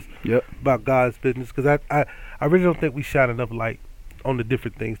talk with us about God's business. Because I really don't think we shine enough light on the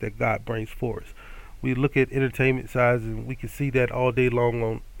different things that God brings for us. We look at entertainment sides, and we can see that all day long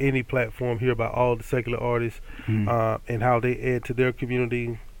on any platform, hear about all the secular artists and how they add to their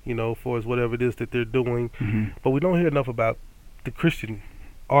community, you know, for us, whatever it is that they're doing. But we don't hear enough about the Christian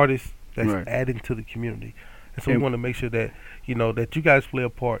artists that's adding to the community. And so we want to make sure that, you know, that you guys play a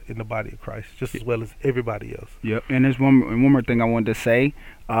part in the body of Christ just as well as everybody else. Yep. And there's one more thing I wanted to say.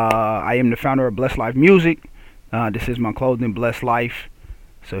 I am the founder of Blessed Life Music. This is my clothing, Blessed Life.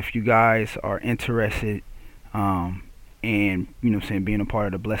 So if you guys are interested in, you know what I'm saying, being a part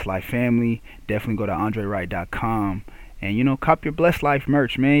of the Blessed Life family, definitely go to AndreWright.com and, you know, cop your Blessed Life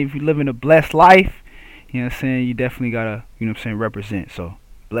merch, man. If you live in a blessed life, you know what I'm saying, you definitely gotta, you know what I'm saying, represent. So,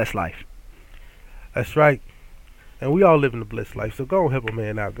 Blessed Life. That's right. And we all live in a blessed life. So go and help a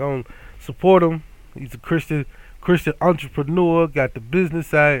man out. Go and support him. He's a Christian entrepreneur, got the business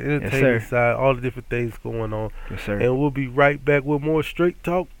side, entertainment side, all the different things going on. Yes, sir. And we'll be right back with more Straight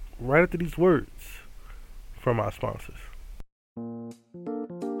Talk right after these words from our sponsors.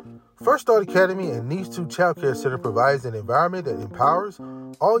 First Start Academy and Niche 2 Child Care Center provides an environment that empowers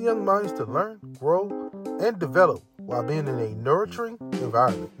all young minds to learn, grow, and develop while being in a nurturing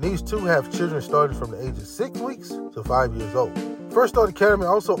environment. Niche 2 have children starting from the age of 6 weeks to 5 years old. First Start Academy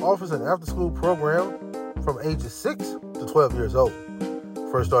also offers an after-school program from ages 6 to 12 years old.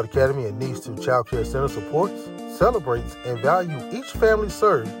 First Start Academy and Needs to Child Care Center supports, celebrates, and values each family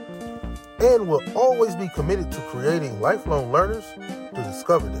served and will always be committed to creating lifelong learners to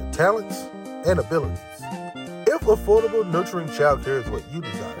discover their talents and abilities. If affordable, nurturing child care is what you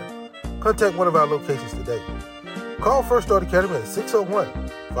desire, contact one of our locations today. Call First Start Academy at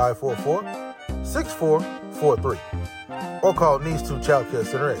 601-544-6443 or call Needs to Child Care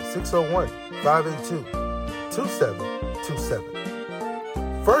Center at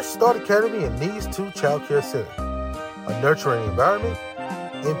 601-582-2727. First Start Academy and Needs to Child Care Center, a nurturing environment,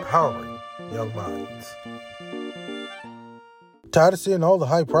 empowering young minds. Tired of seeing all the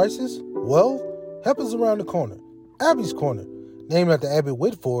high prices? Well, help is around the corner. Abby's Corner. Named after Abby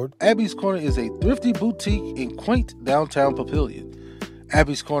Whitford, Abby's Corner is a thrifty boutique in quaint downtown Papillion.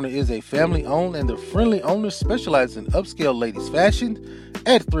 Abby's Corner is a family-owned and the friendly owners specialize in upscale ladies' fashion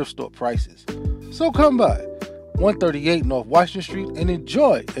at thrift store prices. So come by 138 North Washington Street and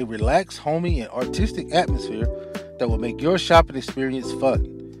enjoy a relaxed, homey, and artistic atmosphere that will make your shopping experience fun.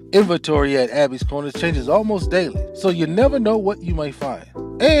 Inventory at Abby's Corner changes almost daily, so you never know what you may find.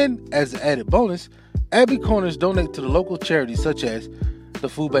 And as an added bonus, Abby Corners donate to the local charities such as the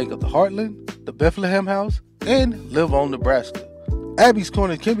Food Bank of the Heartland, the Bethlehem House, and Live On Nebraska. Abby's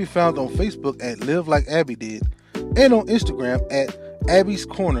Corner can be found on Facebook at Live Like Abby Did and on Instagram at Abby's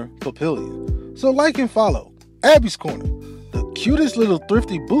Corner Papillion. So like and follow Abby's Corner, the cutest little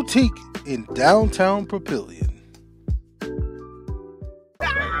thrifty boutique in downtown Papillion.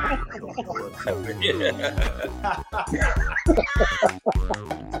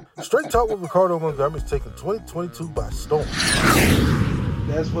 Straight Talk with Ricardo Montgomery is taking 2022 by storm.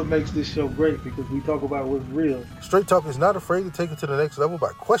 That's what makes this show great, because we talk about what's real. Straight Talk is not afraid to take it to the next level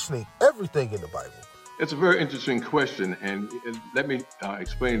by questioning everything in the Bible. It's a very interesting question, and let me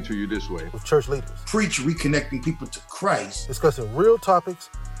explain it to you this way. With church leaders. Preach reconnecting people to Christ. Discussing real topics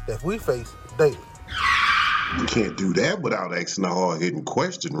that we face daily. You can't do that without asking a hard-hitting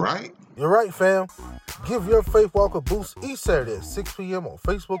question, right? You're right, fam. Give your faith walk a boost each Saturday at 6 p.m. on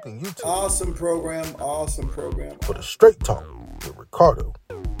Facebook and YouTube. Awesome program. For the Straight Talk with Ricardo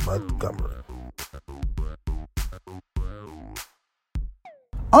Montgomery.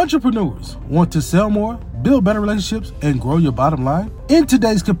 Entrepreneurs want to sell more, build better relationships, and grow your bottom line? In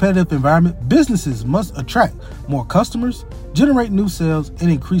today's competitive environment, businesses must attract more customers, generate new sales, and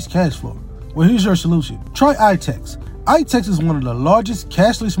increase cash flow. Well, here's your solution. Try iTex. iTex is one of the largest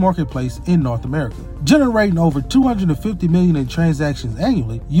cashless marketplaces in North America, generating over 250 million in transactions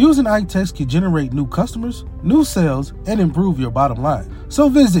annually. Using iTex can generate new customers, new sales, and improve your bottom line. So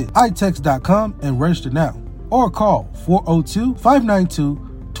visit itex.com and register now, or call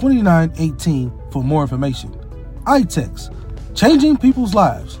 402-592-2918 for more information. iTex, changing people's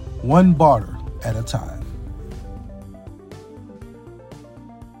lives one barter at a time.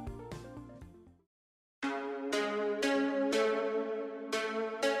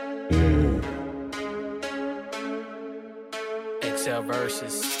 Excel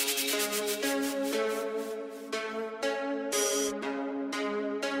Versus.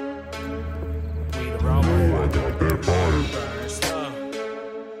 We the wrong way. Burn stuff.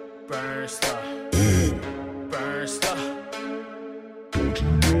 Burn stuff. Burn stuff. Don't you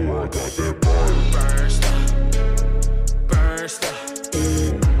know I got that burn? Burn stuff. Burn stuff.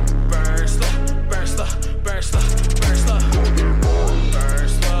 Burn stuff. Burn stuff. Burn stuff. Burn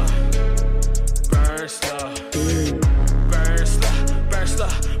stuff. Burn stuff.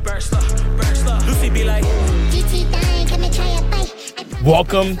 Burn stuff. Lucy be like,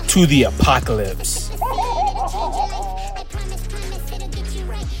 welcome to the apocalypse.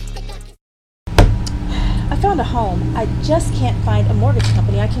 I found a home. I just can't find a mortgage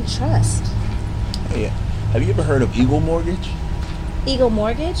company I can trust. Hey, have you ever heard of Eagle Mortgage? Eagle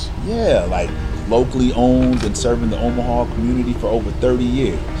Mortgage? Yeah, like locally owned and serving the Omaha community for over 30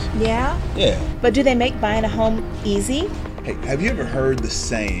 years. Yeah? Yeah. But do they make buying a home easy? Hey, have you ever heard the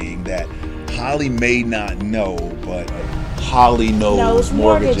saying that Holly may not know, but Holly knows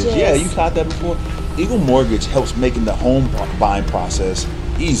mortgages? Yeah, you caught that before? Eagle Mortgage helps making the home buying process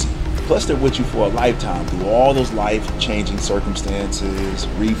easy. Plus, they're with you for a lifetime through all those life-changing circumstances,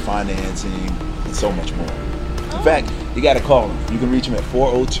 refinancing, and so much more. In fact, you got to call them. You can reach them at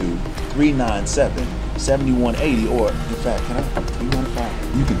 402-397-7180, or in fact,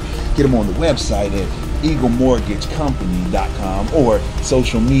 you can get them on the website at eaglemortgagecompany.com or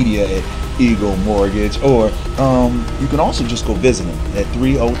social media at Eagle Mortgage, or you can also just go visit them at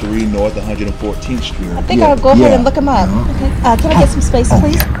 303 North 114th Street. I think I'll go ahead and look them up. Okay. Can I get some space,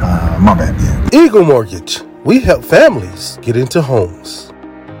 please? My bad. Eagle Mortgage. We help families get into homes.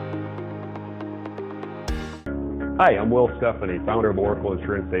 Hi, I'm Will Stephanie, founder of Oracle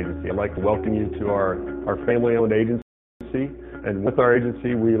Insurance Agency. I'd like to welcome you to our family-owned agency. And with our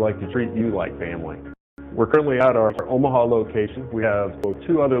agency, we like to treat you like family. We're currently at our Omaha location. We have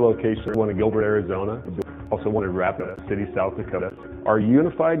 2 other locations, one in Gilbert, Arizona, also one in Rapid City, South Dakota. Our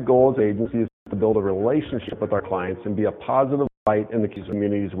unified goal as an agency is to build a relationship with our clients and be a positive light in the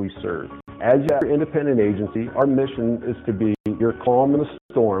communities we serve. As your independent agency, our mission is to be your calm in the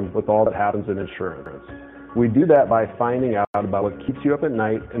storm with all that happens in insurance. We do that by finding out about what keeps you up at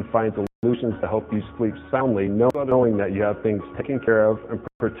night and find solutions to help you sleep soundly, knowing that you have things taken care of and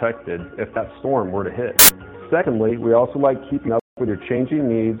protected if that storm were to hit. Secondly, we also like keeping up with your changing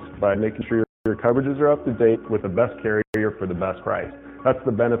needs by making sure your coverages are up to date with the best carrier for the best price. That's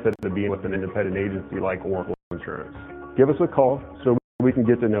the benefit of being with an independent agency like Oracle Insurance. Give us a call so we can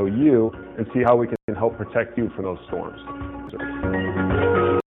get to know you and see how we can help protect you from those storms.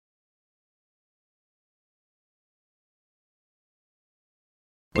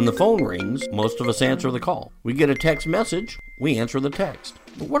 When the phone rings, most of us answer the call. We get a text message, we answer the text.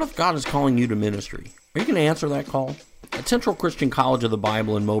 But what if God is calling you to ministry? Are you going to answer that call? At Central Christian College of the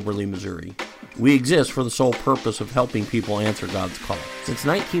Bible in Moberly, Missouri, we exist for the sole purpose of helping people answer God's call. Since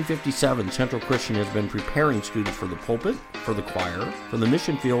 1957, Central Christian has been preparing students for the pulpit, for the choir, for the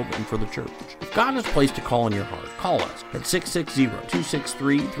mission field, and for the church. If God has placed a call in your heart, call us at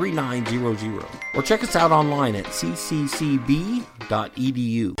 660-263-3900 or check us out online at cccb.edu.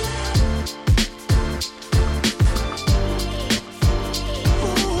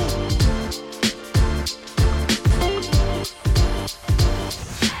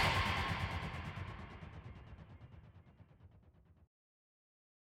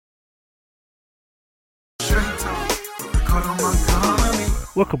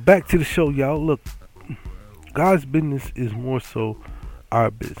 Welcome back to the show, y'all. Look, God's business is more so our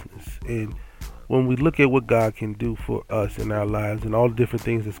business. And when we look at what God can do for us in our lives and all the different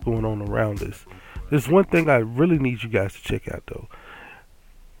things that's going on around us, there's one thing I really need you guys to check out, though.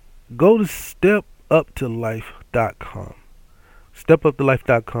 Go to stepuptolife.com.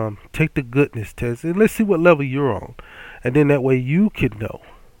 Stepuptolife.com. Take the goodness test and let's see what level you're on. And then that way you can know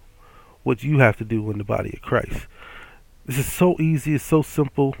what you have to do in the body of Christ. This is so easy. It's so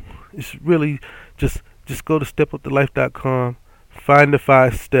simple. It's really just go to stepuptolife.com, find the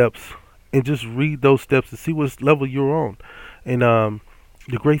 5 steps, and just read those steps to see what level you're on. And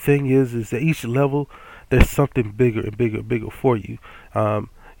the great thing is that each level there's something bigger and bigger and bigger for you. As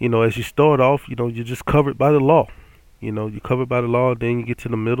you start off, you're just covered by the law. You're covered by the law. Then you get to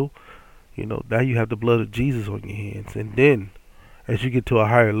the middle. Now you have the blood of Jesus on your hands. And then as you get to a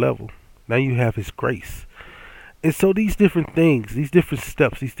higher level, now you have His grace. And so these different things, these different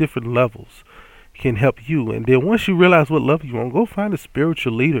steps, these different levels can help you. And then once you realize what level you're on, go find a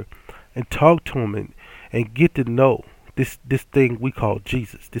spiritual leader and talk to him and get to know this thing we call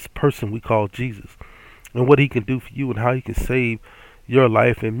Jesus, this person we call Jesus, and what he can do for you and how he can save your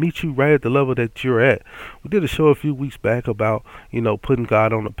life and meet you right at the level that you're at. We did a show a few weeks back about, putting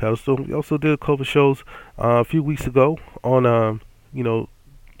God on a pedestal. We also did a couple shows a few weeks ago on,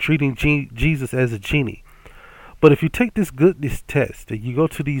 treating Jesus as a genie. But if you take this goodness test and you go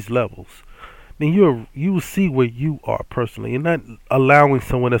to these levels, then you will see where you are personally, and not allowing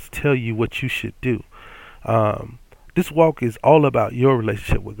someone else to tell you what you should do. This walk is all about your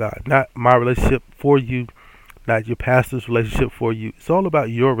relationship with God, not my relationship for you, not your pastor's relationship for you. It's all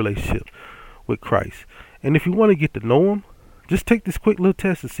about your relationship with Christ. And if you want to get to know Him, just take this quick little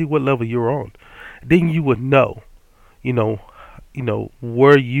test and see what level you're on. Then you would know,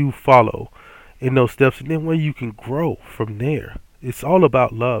 where you follow in those steps, and then where you can grow from there. It's all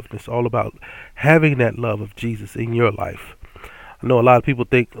about love. It's all about having that love of Jesus in your life. I know a lot of people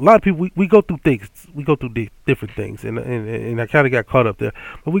we go through things. We go through different things, and I kind of got caught up there.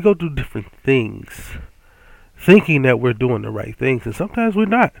 But we go through different things, thinking that we're doing the right things, and sometimes we're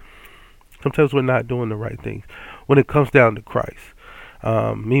not. Sometimes we're not doing the right things when it comes down to Christ.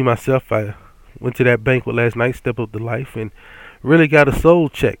 Me myself, I went to that banquet last night, Step Up to Life, and really got a soul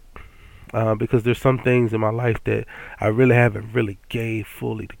check. Because there's some things in my life that I really haven't really gave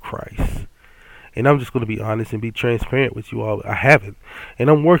fully to Christ. And I'm just going to be honest and be transparent with you all. I haven't. And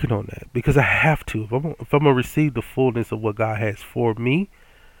I'm working on that because I have to. If I'm going to receive the fullness of what God has for me,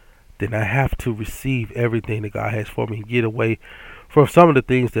 then I have to receive everything that God has for me and get away from some of the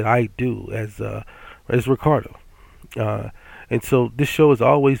things that I do as Ricardo. And so this show has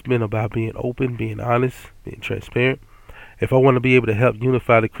always been about being open, being honest, being transparent. If I want to be able to help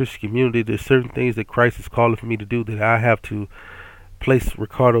unify the Christian community, there's certain things that Christ is calling for me to do that I have to place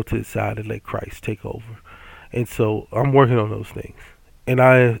Ricardo to the side and let Christ take over. And so I'm working on those things. And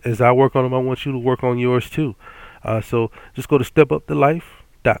as I work on them, I want you to work on yours too. So just go to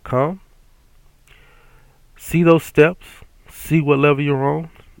stepuptolife.com. See those steps. See what level you're on.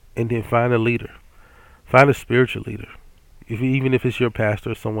 And then find a leader. Find a spiritual leader. Even if it's your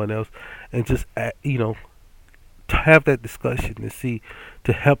pastor or someone else. And just, to have that discussion and see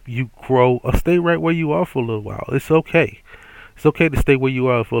to help you grow or stay right where you are for a little while. It's okay. It's okay to stay where you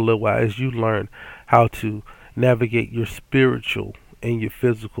are for a little while as you learn how to navigate your spiritual and your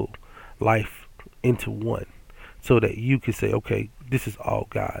physical life into one, so that you can say, okay, this is all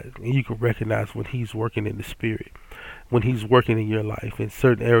God, and you can recognize when He's working in the spirit, when He's working in your life in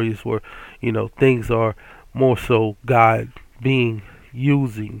certain areas where things are more so God being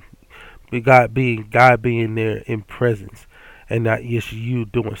there in presence, and not just you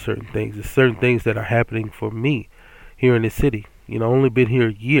doing certain things. There's certain things that are happening for me here in the city. Only been here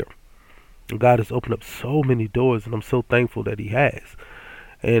a year. And God has opened up so many doors, and I'm so thankful that He has.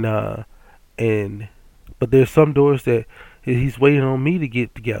 But there's some doors that He's waiting on me to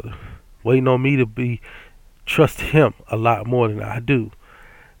get together, waiting on me to trust Him a lot more than I do.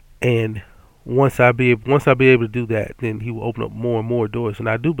 And once I be able to do that, then He will open up more and more doors, and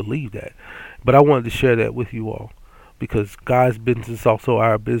I do believe that. But I wanted to share that with you all, because God's business is also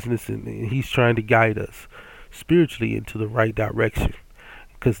our business, and He's trying to guide us spiritually into the right direction,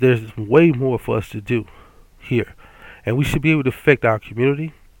 because there's way more for us to do here, and we should be able to affect our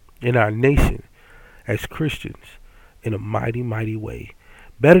community and our nation as Christians in a mighty, mighty way,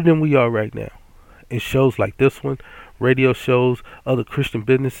 better than we are right now. And shows like this one, radio shows, other Christian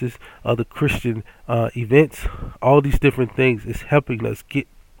businesses, other Christian events, all these different things is helping us get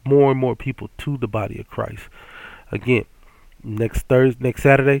more and more people to the body of Christ. Again, next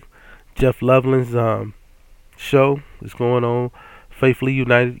Saturday, Jeff Loveland's show is going on, Faithfully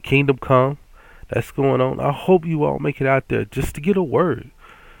United, Kingdom Come. That's going on. I hope you all make it out there just to get a word.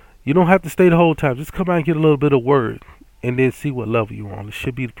 You don't have to stay the whole time. Just come out and get a little bit of word, and then see what level you're on. There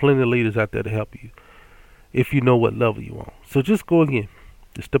should be plenty of leaders out there to help you if you know what level you're on. So just go again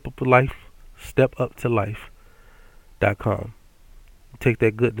to stepuptolife.com. Take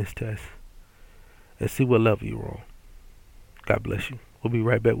that goodness test and see what level you're on. God bless you. We'll be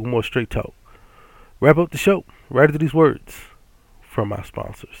right back with more Straight Talk. Wrap up the show right after these words from our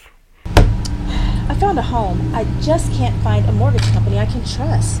sponsors. I found a home. I just can't find a mortgage company I can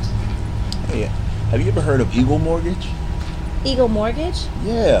trust. Hey, have you ever heard of Eagle Mortgage? Eagle Mortgage?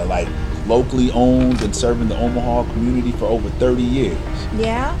 Yeah, like locally owned and serving the Omaha community for over 30 years.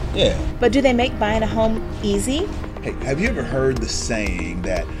 Yeah? Yeah. But do they make buying a home easy? Hey, have you ever heard the saying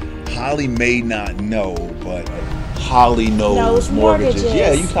that Holly may not know, but Holly knows mortgages?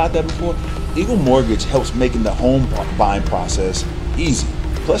 Yeah, you caught that before? Eagle Mortgage helps making the home buying process easy.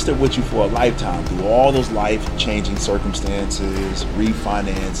 Plus, they're with you for a lifetime through all those life-changing circumstances,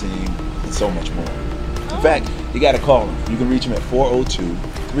 refinancing, and so much more. In fact, you got to call them. You can reach them at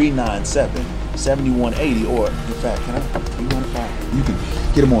 402-397-7180, or in fact, you can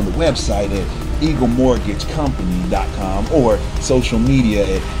get them on the website at eaglemortgagecompany.com, or social media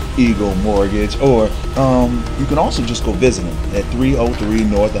at Eagle Mortgage, or you can also just go visit them at 303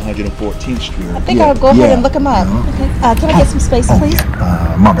 North 114th Street. I think I'll go ahead and look them up. Okay. Can I get some space, please?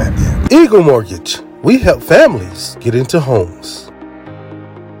 My bad. Eagle Mortgage. We help families get into homes.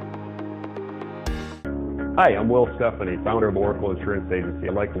 Hi, I'm Will Stephanie, founder of Oracle Insurance Agency.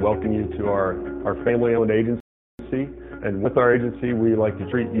 I'd like to welcome you to our family-owned agency, and with our agency, we like to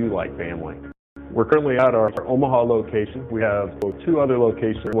treat you like family. We're currently at our Omaha location. We have 2 other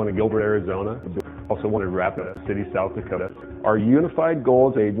locations, one in Gilbert, Arizona, also one in Rapid City, South Dakota. Our unified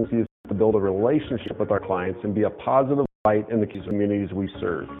goal as agency is to build a relationship with our clients and be a positive light in the communities we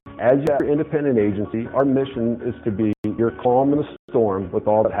serve. As your independent agency, our mission is to be your calm in the storm with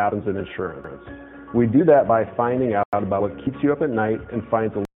all that happens in insurance. We do that by finding out about what keeps you up at night and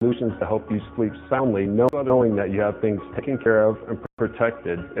find solutions to help you sleep soundly, knowing that you have things taken care of and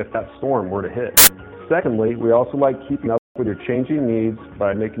protected if that storm were to hit. Secondly, we also like keeping up with your changing needs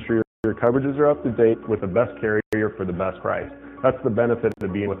by making sure your coverages are up to date with the best carrier for the best price. That's the benefit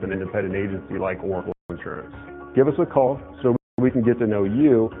of being with an independent agency like Oracle Insurance. Give us a call so we can get to know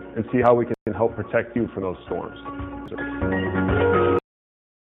you and see how we can help protect you from those storms.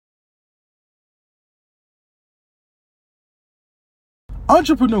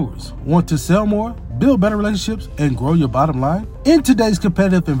 Entrepreneurs want to sell more, build better relationships, and grow your bottom line? In today's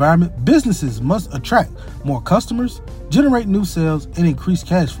competitive environment, businesses must attract more customers, generate new sales, and increase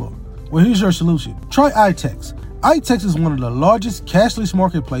cash flow. Well, here's your solution. Try iTex. iTex is one of the largest cashless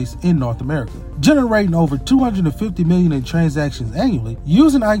marketplaces in North America, generating over 250 million in transactions annually.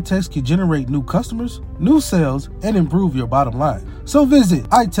 Using iTex can generate new customers, new sales, and improve your bottom line. So visit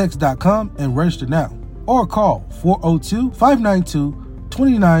itex.com and register now. or call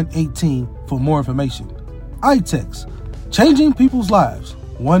 402-592-2918 for more information. iTex, changing people's lives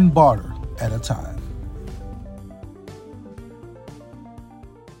one barter at a time.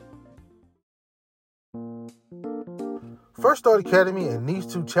 First Start Academy and Needs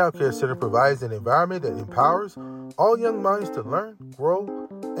 2 Child Care Center provides an environment that empowers all young minds to learn, grow,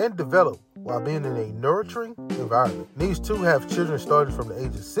 and develop while being in a nurturing environment. Needs 2 have children starting from the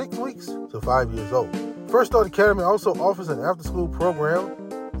age of 6 weeks to 5 years old. First Start Academy also offers an after-school program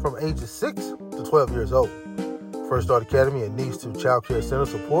from ages 6 to 12 years old. First Start Academy and Needs 2 Child Care Center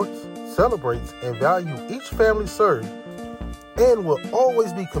supports, celebrates, and values each family served and will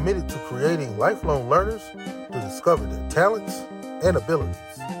always be committed to creating lifelong learners to discover their talents and abilities.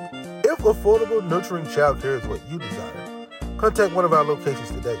 If affordable, nurturing childcare is what you desire, contact one of our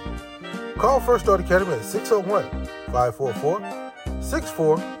locations today. Call First Start Academy at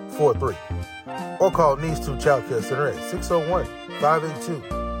 601-544-6443 or call Needs 2 Child Care Center at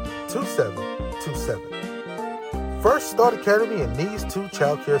 601-582-2727. First Start Academy and Needs 2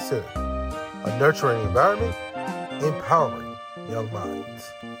 Child Care Center, a nurturing environment, empowering young minds.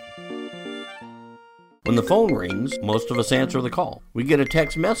 When the phone rings, most of us answer the call. We get a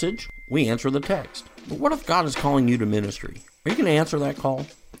text message, we answer the text. But what if God is calling you to ministry? Are you going to answer that call?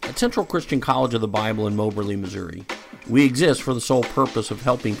 At Central Christian College of the Bible in Moberly, Missouri, we exist for the sole purpose of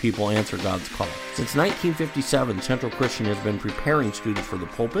helping people answer God's call. Since 1957, Central Christian has been preparing students for the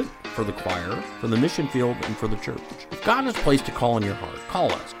pulpit, for the choir, for the mission field, and for the church. If God has placed a call in your heart,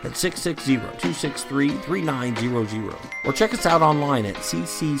 call us at 660-263-3900 or check us out online at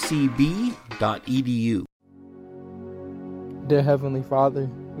cccb.edu. Dear Heavenly Father,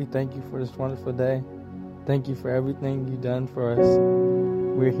 we thank you for this wonderful day. Thank you for everything you've done for us.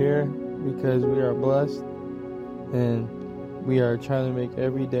 We're here because we are blessed and we are trying to make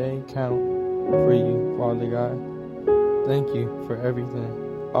every day count for you, Father God. Thank you for everything.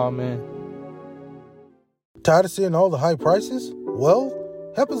 Amen. Tired of seeing all the high prices? Well,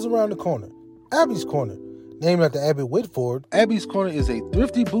 help is around the corner. Abby's Corner. Named after Abby Whitford, Abby's Corner is a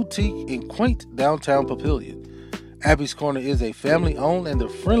thrifty boutique in quaint downtown Papillion. Abby's Corner is a family-owned and the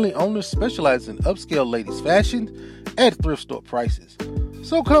friendly owners specialize in upscale ladies' fashion at thrift store prices.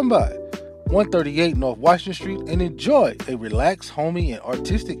 So come by 138 North Washington Street and enjoy a relaxed, homey, and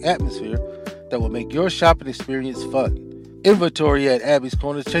artistic atmosphere that will make your shopping experience fun. Inventory at Abby's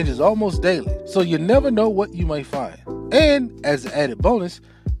Corner changes almost daily, so you never know what you may find. And as an added bonus,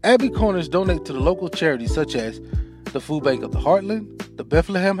 Abby Corners donate to the local charities such as the Food Bank of the Heartland, the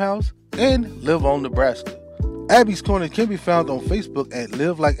Bethlehem House, and Live On Nebraska. Abby's Corner can be found on Facebook at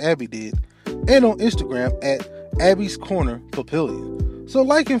Live Like Abby Did and on Instagram at Abby's Corner Papillion. So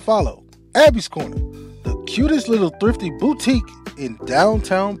like and follow Abby's Corner, the cutest little thrifty boutique in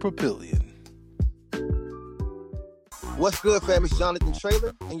downtown Papillion. What's good, fam? It's Jonathan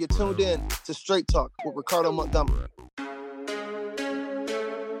Traylor, and you're tuned in to Straight Talk with Ricardo Montgomery.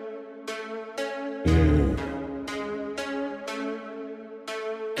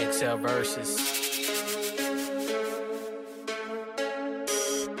 XL Versus.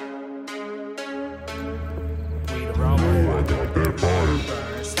 We the Roman.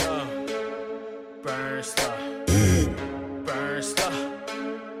 Burn stuff. Burn stuff. Burn stuff.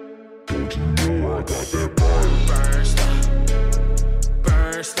 Don't you know I got that burn? Burn stuff.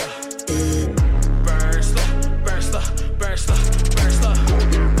 Burn stuff. Burn stuff. Burn stuff. Burn stuff. Burn stuff.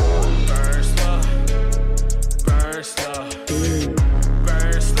 Burn stuff. Burn stuff.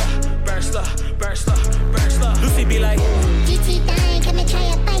 Burn stuff. Burn stuff. Burn stuff. Burn stuff. Lucy be like,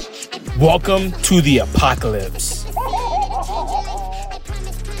 welcome to the apocalypse.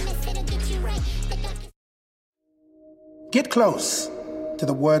 Get close to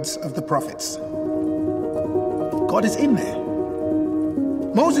the words of the prophets. God is in there.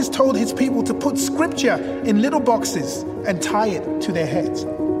 Moses told his people to put scripture in little boxes and tie it to their heads.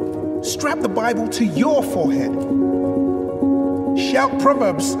 Strap the Bible to your forehead. Shout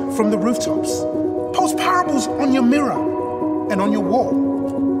proverbs from the rooftops. Post parables on your mirror and on your wall.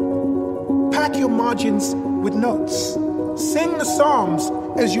 Pack your margins with notes. Sing the Psalms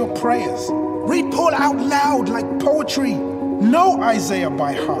as your prayers. Read Paul out loud like poetry. Know Isaiah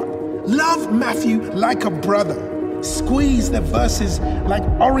by heart. Love Matthew like a brother. Squeeze the verses like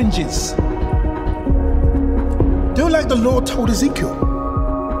oranges. Do like the Lord told Ezekiel.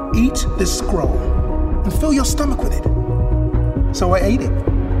 Eat this scroll and fill your stomach with it. So I ate it,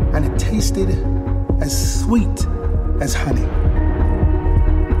 and it tasted as sweet as honey.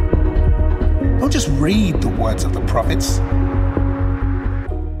 Don't just read the words of the prophets.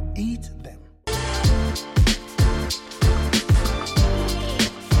 Eat them.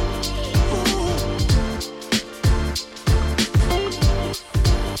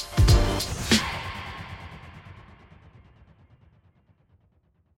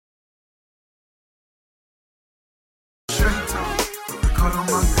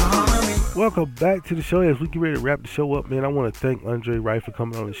 Welcome back to the show. As we get ready to wrap the show up, man, I want to thank Andre Wright for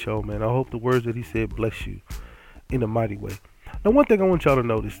coming on the show, man. I hope the words that he said bless you in a mighty way. Now, one thing I want y'all to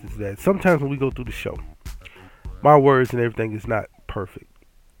notice is that sometimes when we go through the show, my words and everything is not perfect.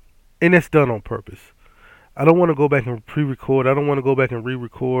 And that's done on purpose. I don't want to go back and pre-record. I don't want to go back and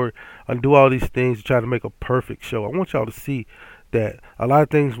re-record and do all these things to try to make a perfect show. I want y'all to see that a lot of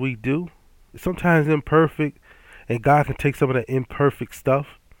things we do is sometimes imperfect, and God can take some of that imperfect stuff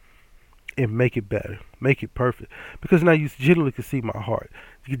and make it better, make it perfect. Because now you generally can see my heart.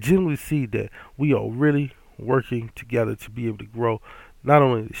 You can generally see that we are really working together to be able to grow not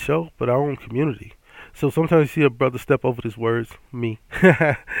only the show, but our own community. So sometimes you see a brother step over his words, me.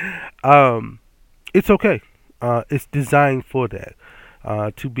 It's okay. It's designed for that,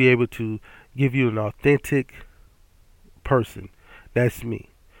 to be able to give you an authentic person. That's me.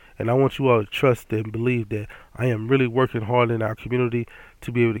 And I want you all to trust and believe that I am really working hard in our community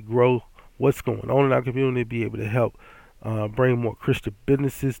to be able to grow what's going on in our community, be able to help bring more Christian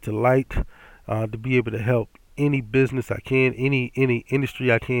businesses to light, to be able to help any business I can, any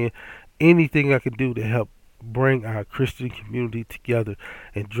industry I can, anything I can do to help bring our Christian community together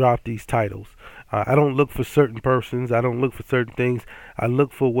and drop these titles. I don't look for certain persons. I don't look for certain things. I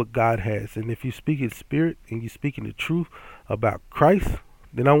look for what God has. And if you speak in spirit and you speak in the truth about Christ,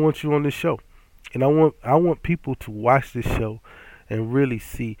 then I want you on this show. And I want people to watch this show and really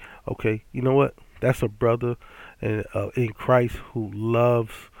see, okay, you know what? That's a brother in Christ who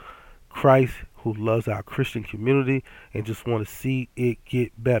loves Christ, who loves our Christian community, and just want to see it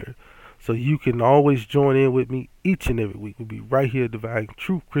get better. So you can always join in with me each and every week. We'll be right here at Divine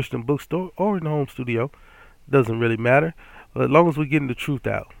Truth Christian Bookstore or in the home studio. Doesn't really matter. But as long as we're getting the truth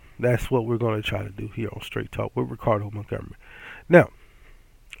out, that's what we're going to try to do here on Straight Talk with Ricardo Montgomery. Now,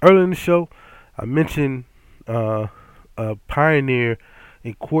 earlier in the show, I mentioned a pioneer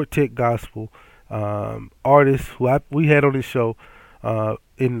in quartet gospel artist who we had on this show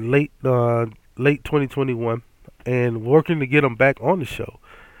in late 2021, and working to get him back on the show.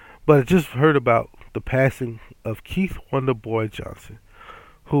 But I just heard about the passing of Keith Wonderboy Johnson,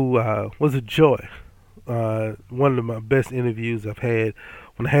 who was a joy. One of my best interviews I've had.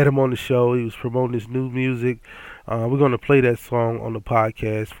 When I had him on the show, he was promoting his new music. We're going to play that song on the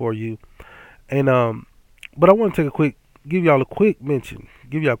podcast for you. And but I want to give y'all a quick mention,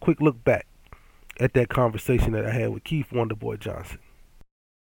 give y'all a quick look back at that conversation that I had with Keith Wonderboy Johnson.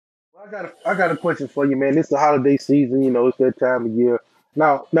 I got a question for you, man. It's the holiday season, you know, it's that time of year.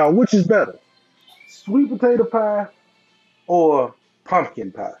 Now, which is better, sweet potato pie or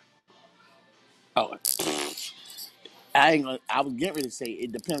pumpkin pie? Oh, I was getting ready to say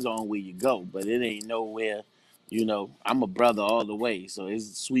it depends on where you go, but it ain't nowhere. You know, I'm a brother all the way, so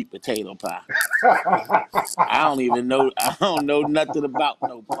it's sweet potato pie. I don't know nothing about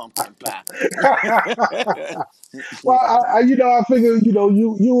no pumpkin pie. Well, I figure,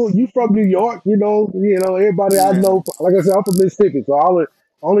 you from New York, everybody I know, like I said, I'm from Mississippi, so I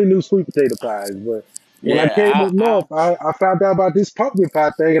only knew sweet potato pies. But when I came up north, I found out about this pumpkin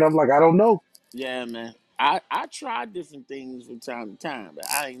pie thing, and I'm like, I don't know. Yeah, man. I tried different things from time to time, but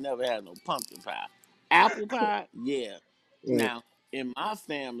I ain't never had no pumpkin pie. Apple pie, yeah. Now, in my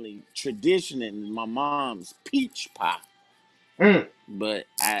family, tradition and my mom's peach pie. But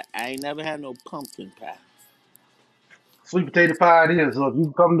I ain't never had no pumpkin pie. Sweet potato pie it is. So if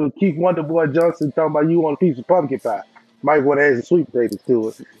you come to Keith Wonderboy Johnson talking about you want a piece of pumpkin pie, might want to add some sweet potatoes to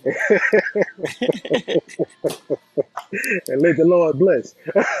it. And let the Lord bless.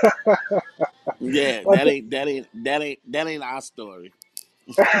 Yeah, that ain't our story.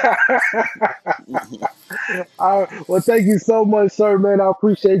 Well, thank you so much, sir, man. I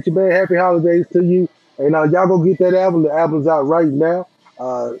appreciate you, man. Happy holidays to you. And y'all go get that album. The album's out right now.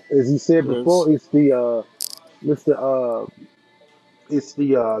 As he said before, it's the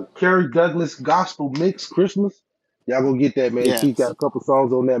Kerry Douglas Gospel Mix Christmas. Y'all go get that, man. Yes. Keith got a couple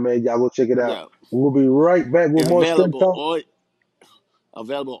songs on that, man. Y'all go check it out. Yeah. We'll be right back with more Straight Talk.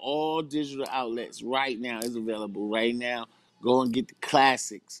 Available all digital outlets right now. It's available right now. Go and get the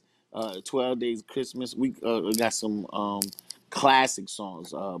classics. 12 Days of Christmas. We got some classic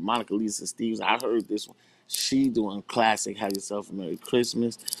songs. Monica Lisa Stevens. I heard this one. She doing classic Have Yourself a Merry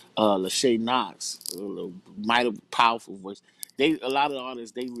Christmas. Lachey Knox, mighty powerful voice. A lot of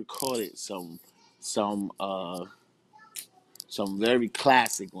artists, they recorded some very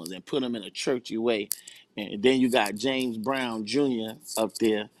classic ones and put them in a churchy way. And then you got James Brown Jr. up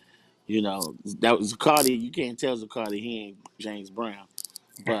there. You know, that was Zacardi. You can't tell Zacardi he ain't James Brown.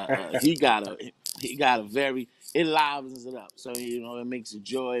 But he got a very, it livens it up. So, it makes you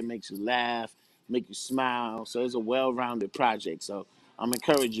joy, it makes you laugh, make you smile. So it's a well-rounded project. So I'm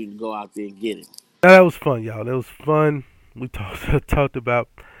encouraging you to go out there and get it. Now, that was fun, y'all. That was fun. We talked about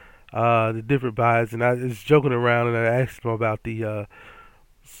the different pies, and I was joking around, and I asked him about the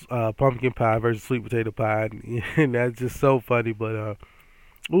pumpkin pie versus sweet potato pie, and that's just so funny. But it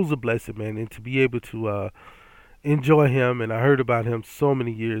was a blessing, man, and to be able to enjoy him. And I heard about him so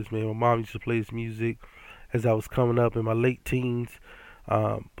many years, man. My mom used to play his music as I was coming up in my late teens.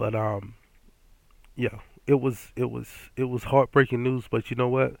 Yeah, it was heartbreaking news. But you know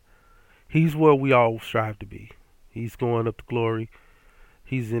what? He's where we all strive to be. He's going up to glory.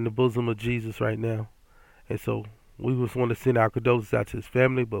 He's in the bosom of Jesus right now, and so we just want to send our condolences out to his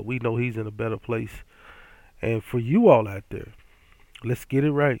family. But we know he's in a better place. And for you all out there, let's get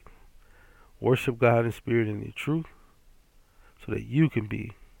it right. Worship God in spirit and in truth, so that you can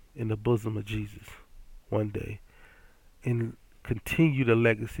be in the bosom of Jesus one day and continue the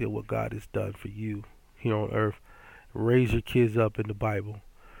legacy of what God has done for you here on earth. Raise your kids up in the Bible.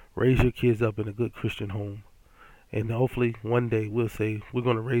 Raise your kids up in a good Christian home. And hopefully one day we'll say we're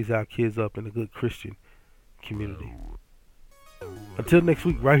going to raise our kids up in a good Christian community. Until next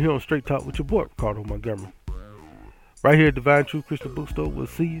week, right here on Straight Talk with your boy, Ricardo Montgomery. Right here at Divine Truth Christian Bookstore. We'll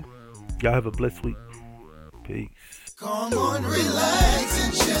see you. Y'all have a blessed week. Peace. Come on, relax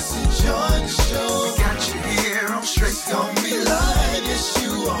and just enjoy the show. We got you here on Straight Talk. Don't be lying, yes,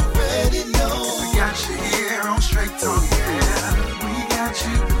 you already know. We got you here on Straight Talk, yeah. We got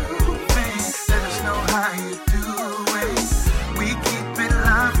you grooving. Let us know how you doing. We keep it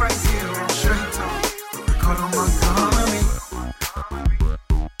live right here on Straight Talk with Ricardo Montgomery.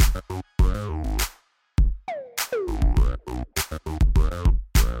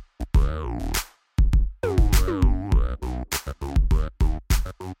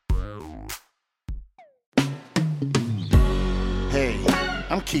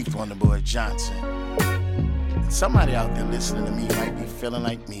 I'm Keith Wonderboy Johnson. Somebody out there listening to me might be feeling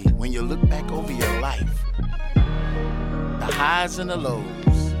like me when you look back over your life. The highs and the lows.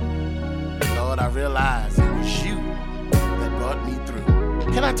 Lord, I realize it was you that brought me through.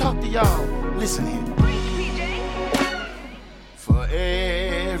 Can I talk to y'all? Listen here. For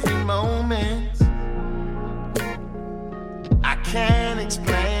every moment I can't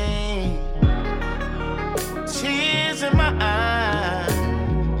explain. Tears in my eyes.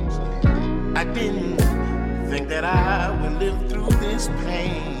 I didn't think that I would live through this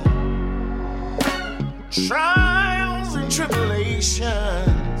pain. Trials and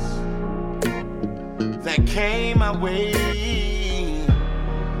tribulations that came my way.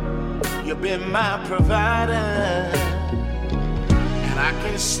 You've been my provider, and I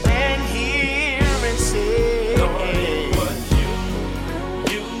can stand here and say, Lord, it was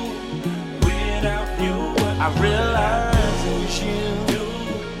you, without you, I realize it was you.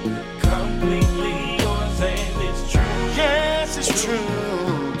 It's true.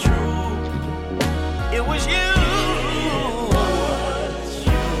 It was you.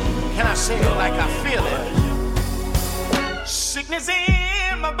 Can I say it like I feel it? Sickness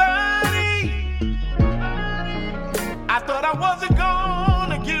in my body. I thought I wasn't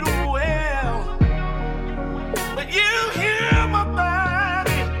gonna get well, but you heal my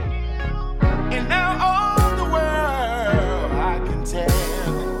body, and now all the world I can tell.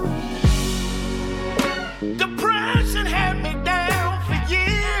 Depression had me down for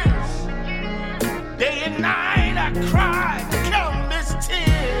years. Day and night I cried countless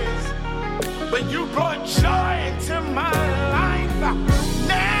tears, but you brought joy into my life.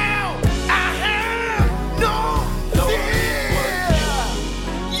 Now I have no fear.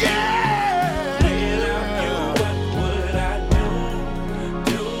 Yeah. Without you, what would I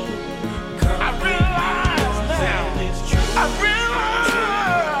do? I realize now. It's true. I realize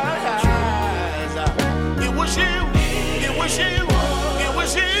it was you. It was you. It was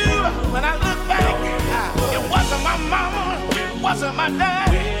you. When I look back, it wasn't my mama. It wasn't my dad.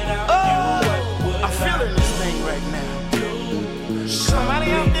 Oh, I'm feeling this thing right now.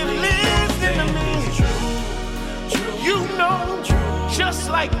 Somebody out there listening to me. You know, just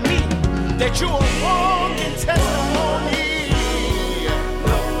like me, that you're a walking testimony.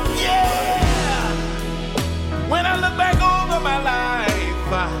 Yeah. When I look back over my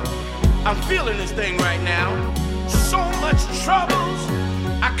life, I'm feeling this thing right now. So much troubles,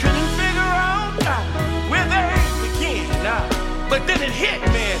 I couldn't figure out where they begin. But then it hit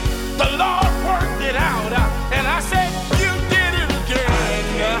me. The Lord worked it out. And I said, you did it again.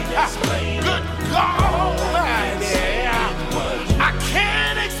 Good God Almighty. I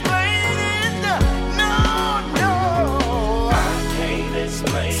can't explain it. No. I can't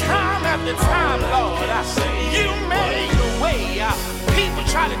explain it. Time after time, Lord, you made a way. People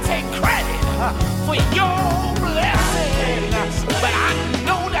try to take credit for your blessing, but I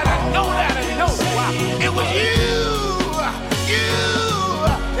It was you.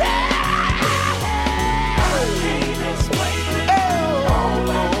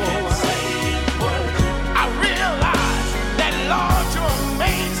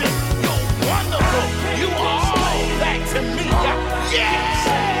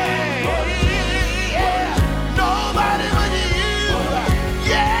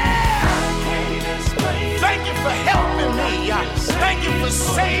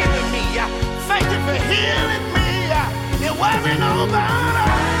 Saving me, thank you for healing me. It wasn't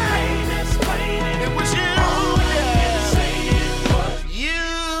nobody, it was you, you.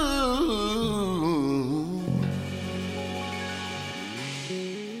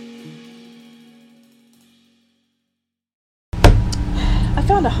 I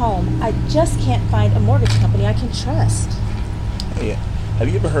found a home. I just can't find a mortgage company I can trust. Hey, have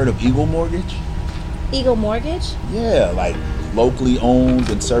you ever heard of Eagle Mortgage? Eagle Mortgage? Yeah, like locally owned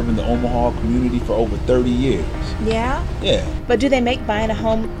and serving the Omaha community for over 30 years. Yeah? Yeah. But do they make buying a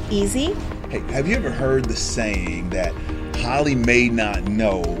home easy? Hey, have you ever heard the saying that Holly may not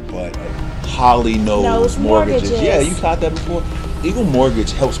know, but Holly knows mortgages? Yeah, you caught that before? Eagle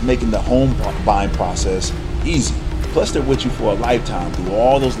Mortgage helps making the home buying process easy. Plus, they're with you for a lifetime through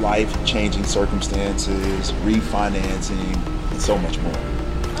all those life-changing circumstances, refinancing, and so much more.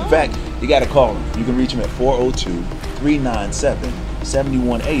 In fact, you got to call them. You can reach them at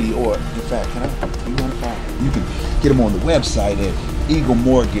 402-397-7180, or in fact, you can get them on the website at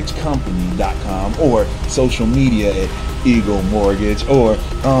eaglemortgagecompany.com or social media at Eagle Mortgage, or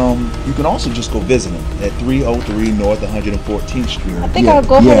you can also just go visit them at 303 North 114th Street. I think I'll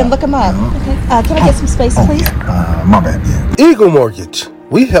go ahead and look them up. Okay. Can I get some space, please? My bad. Yeah. Eagle Mortgage.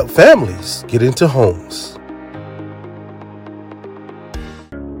 We help families get into homes.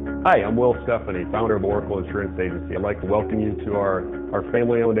 Hi, I'm Will Stephanie, founder of Oracle Insurance Agency. I'd like to welcome you to our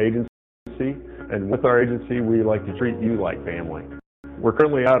family-owned agency, and with our agency, we like to treat you like family. We're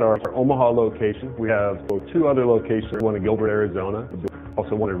currently at our Omaha location. We have 2 other locations, one in Gilbert, Arizona,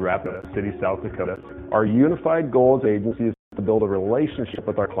 also one in Rapid City, South Dakota. Our unified goal as agency is to build a relationship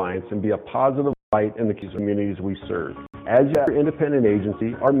with our clients and be a positive light in the communities we serve. As your independent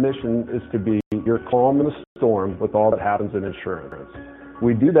agency, our mission is to be your calm in the storm with all that happens in insurance.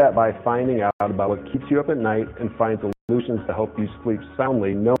 We do that by finding out about what keeps you up at night and find solutions to help you sleep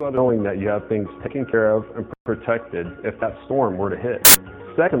soundly, knowing that you have things taken care of and protected if that storm were to hit.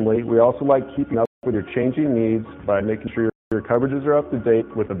 Secondly, we also like keeping up with your changing needs by making sure your coverages are up to date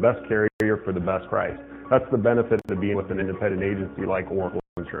with the best carrier for the best price. That's the benefit of being with an independent agency like Oracle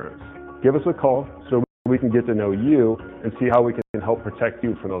Insurance. Give us a call so we can get to know you and see how we can help protect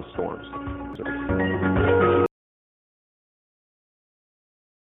you from those storms.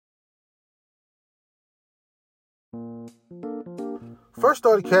 First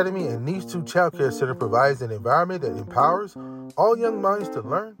Start Academy and Needs 2 Child Care Center provides an environment that empowers all young minds to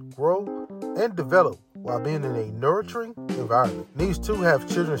learn, grow, and develop while being in a nurturing environment. Needs 2 have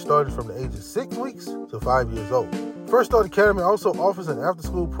children starting from the age of 6 weeks to 5 years old. First Start Academy also offers an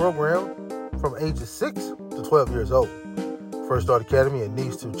after-school program from ages 6 to 12 years old. First Start Academy and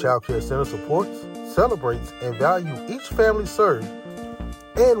Needs 2 Child Care Center supports, celebrates, and values each family served,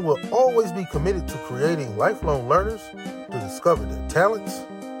 and will always be committed to creating lifelong learners to discover their talents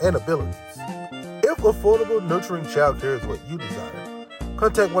and abilities. If affordable, nurturing childcare is what you desire,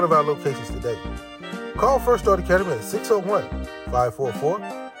 contact one of our locations today. Call First Start Academy at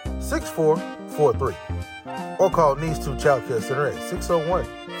 601-544-6443 or call Needs 2 Child Care Center at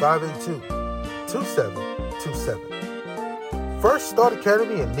 601-582-2727. First Start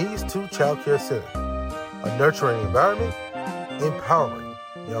Academy and Needs 2 Child Care Center, a nurturing environment, empowering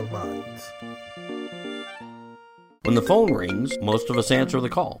young minds. When the phone rings, most of us answer the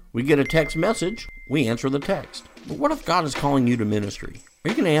call. We get a text message, we answer the text. But what if God is calling you to ministry? Are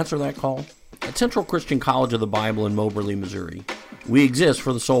you going to answer that call? At Central Christian College of the Bible in Moberly, Missouri, we exist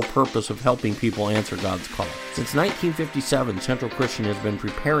for the sole purpose of helping people answer God's call. Since 1957, Central Christian has been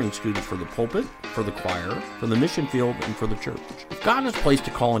preparing students for the pulpit, for the choir, for the mission field, and for the church. If God has placed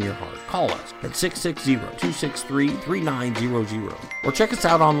a call in your heart, call us at 660-263-3900 or check us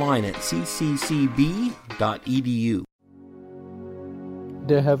out online at cccb.edu.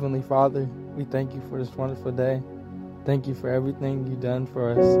 Dear Heavenly Father, we thank you for this wonderful day. Thank you for everything you've done for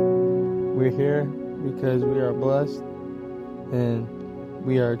us. We're here because we are blessed, and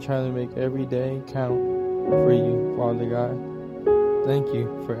we are trying to make every day count for you, Father God. Thank you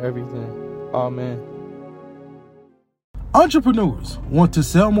for everything. Amen. Entrepreneurs want to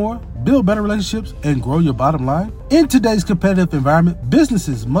sell more, build better relationships, and grow your bottom line? In today's competitive environment,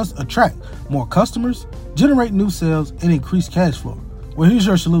 businesses must attract more customers, generate new sales, and increase cash flow. Well, here's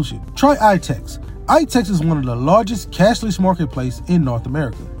your solution. Try iTex. iTex is one of the largest cashless marketplaces in North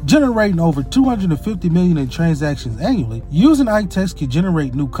America, generating over 250 million in transactions annually. Using iTex can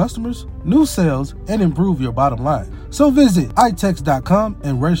generate new customers, new sales, and improve your bottom line. So visit itex.com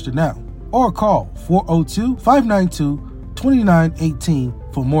and register now, or call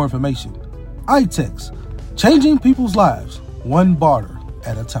 402-592-2918 for more information. iTex, changing people's lives, one barter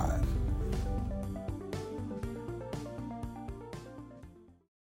at a time.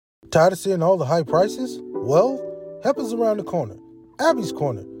 Tired of seeing all the high prices? Well, help is around the corner. Abby's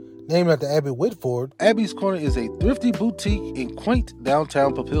Corner. Named after Abby Whitford, Abby's Corner is a thrifty boutique in quaint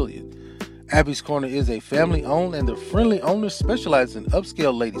downtown Papillion. Abby's Corner is a family-owned and the friendly owners specialize in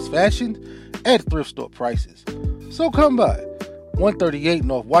upscale ladies' fashion at thrift store prices. So come by 138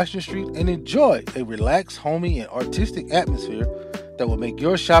 North Washington Street and enjoy a relaxed, homey, and artistic atmosphere that will make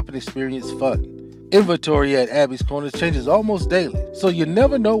your shopping experience fun. Inventory at Abby's Corner changes almost daily, so you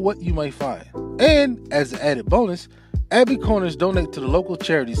never know what you may find. And as an added bonus, Abby Corners donate to the local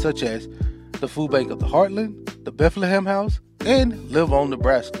charities such as the Food Bank of the Heartland, the Bethlehem House, and Live On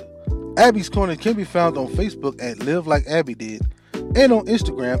Nebraska. Abby's Corner can be found on Facebook at Live Like Abby Did and on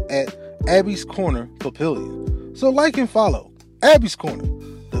Instagram at Abby's Corner Papillion. So like and follow Abby's Corner,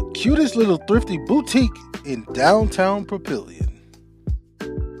 the cutest little thrifty boutique in downtown Papillion.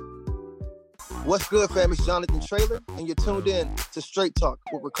 What's good, fam? It's Jonathan Traylor, and you're tuned in to Straight Talk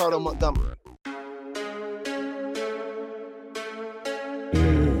with Ricardo Montgomery.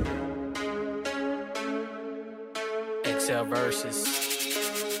 XL Versus.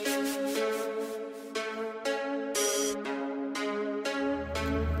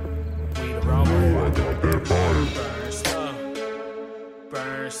 We the Roman. Burn stuff.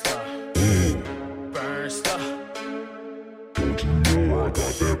 Burn stuff. Burn stuff. Don't you know I got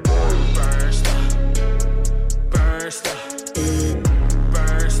that burn? Burn stuff. Burn stuff.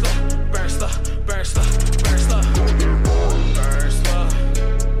 Burn stuff. Burn stuff. Burn stuff. Burn stuff. Burn stuff.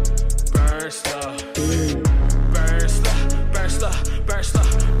 Burn stuff. Burn stuff. Burn stuff. Burn stuff.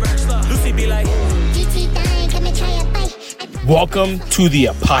 Burn stuff. Lucy be like, welcome to the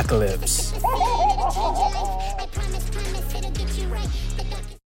apocalypse.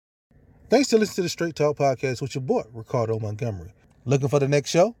 Thanks for listening to the Straight Talk Podcast with your boy, Ricardo Montgomery. Looking for the next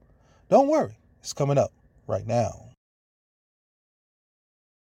show? Don't worry, it's coming up right now.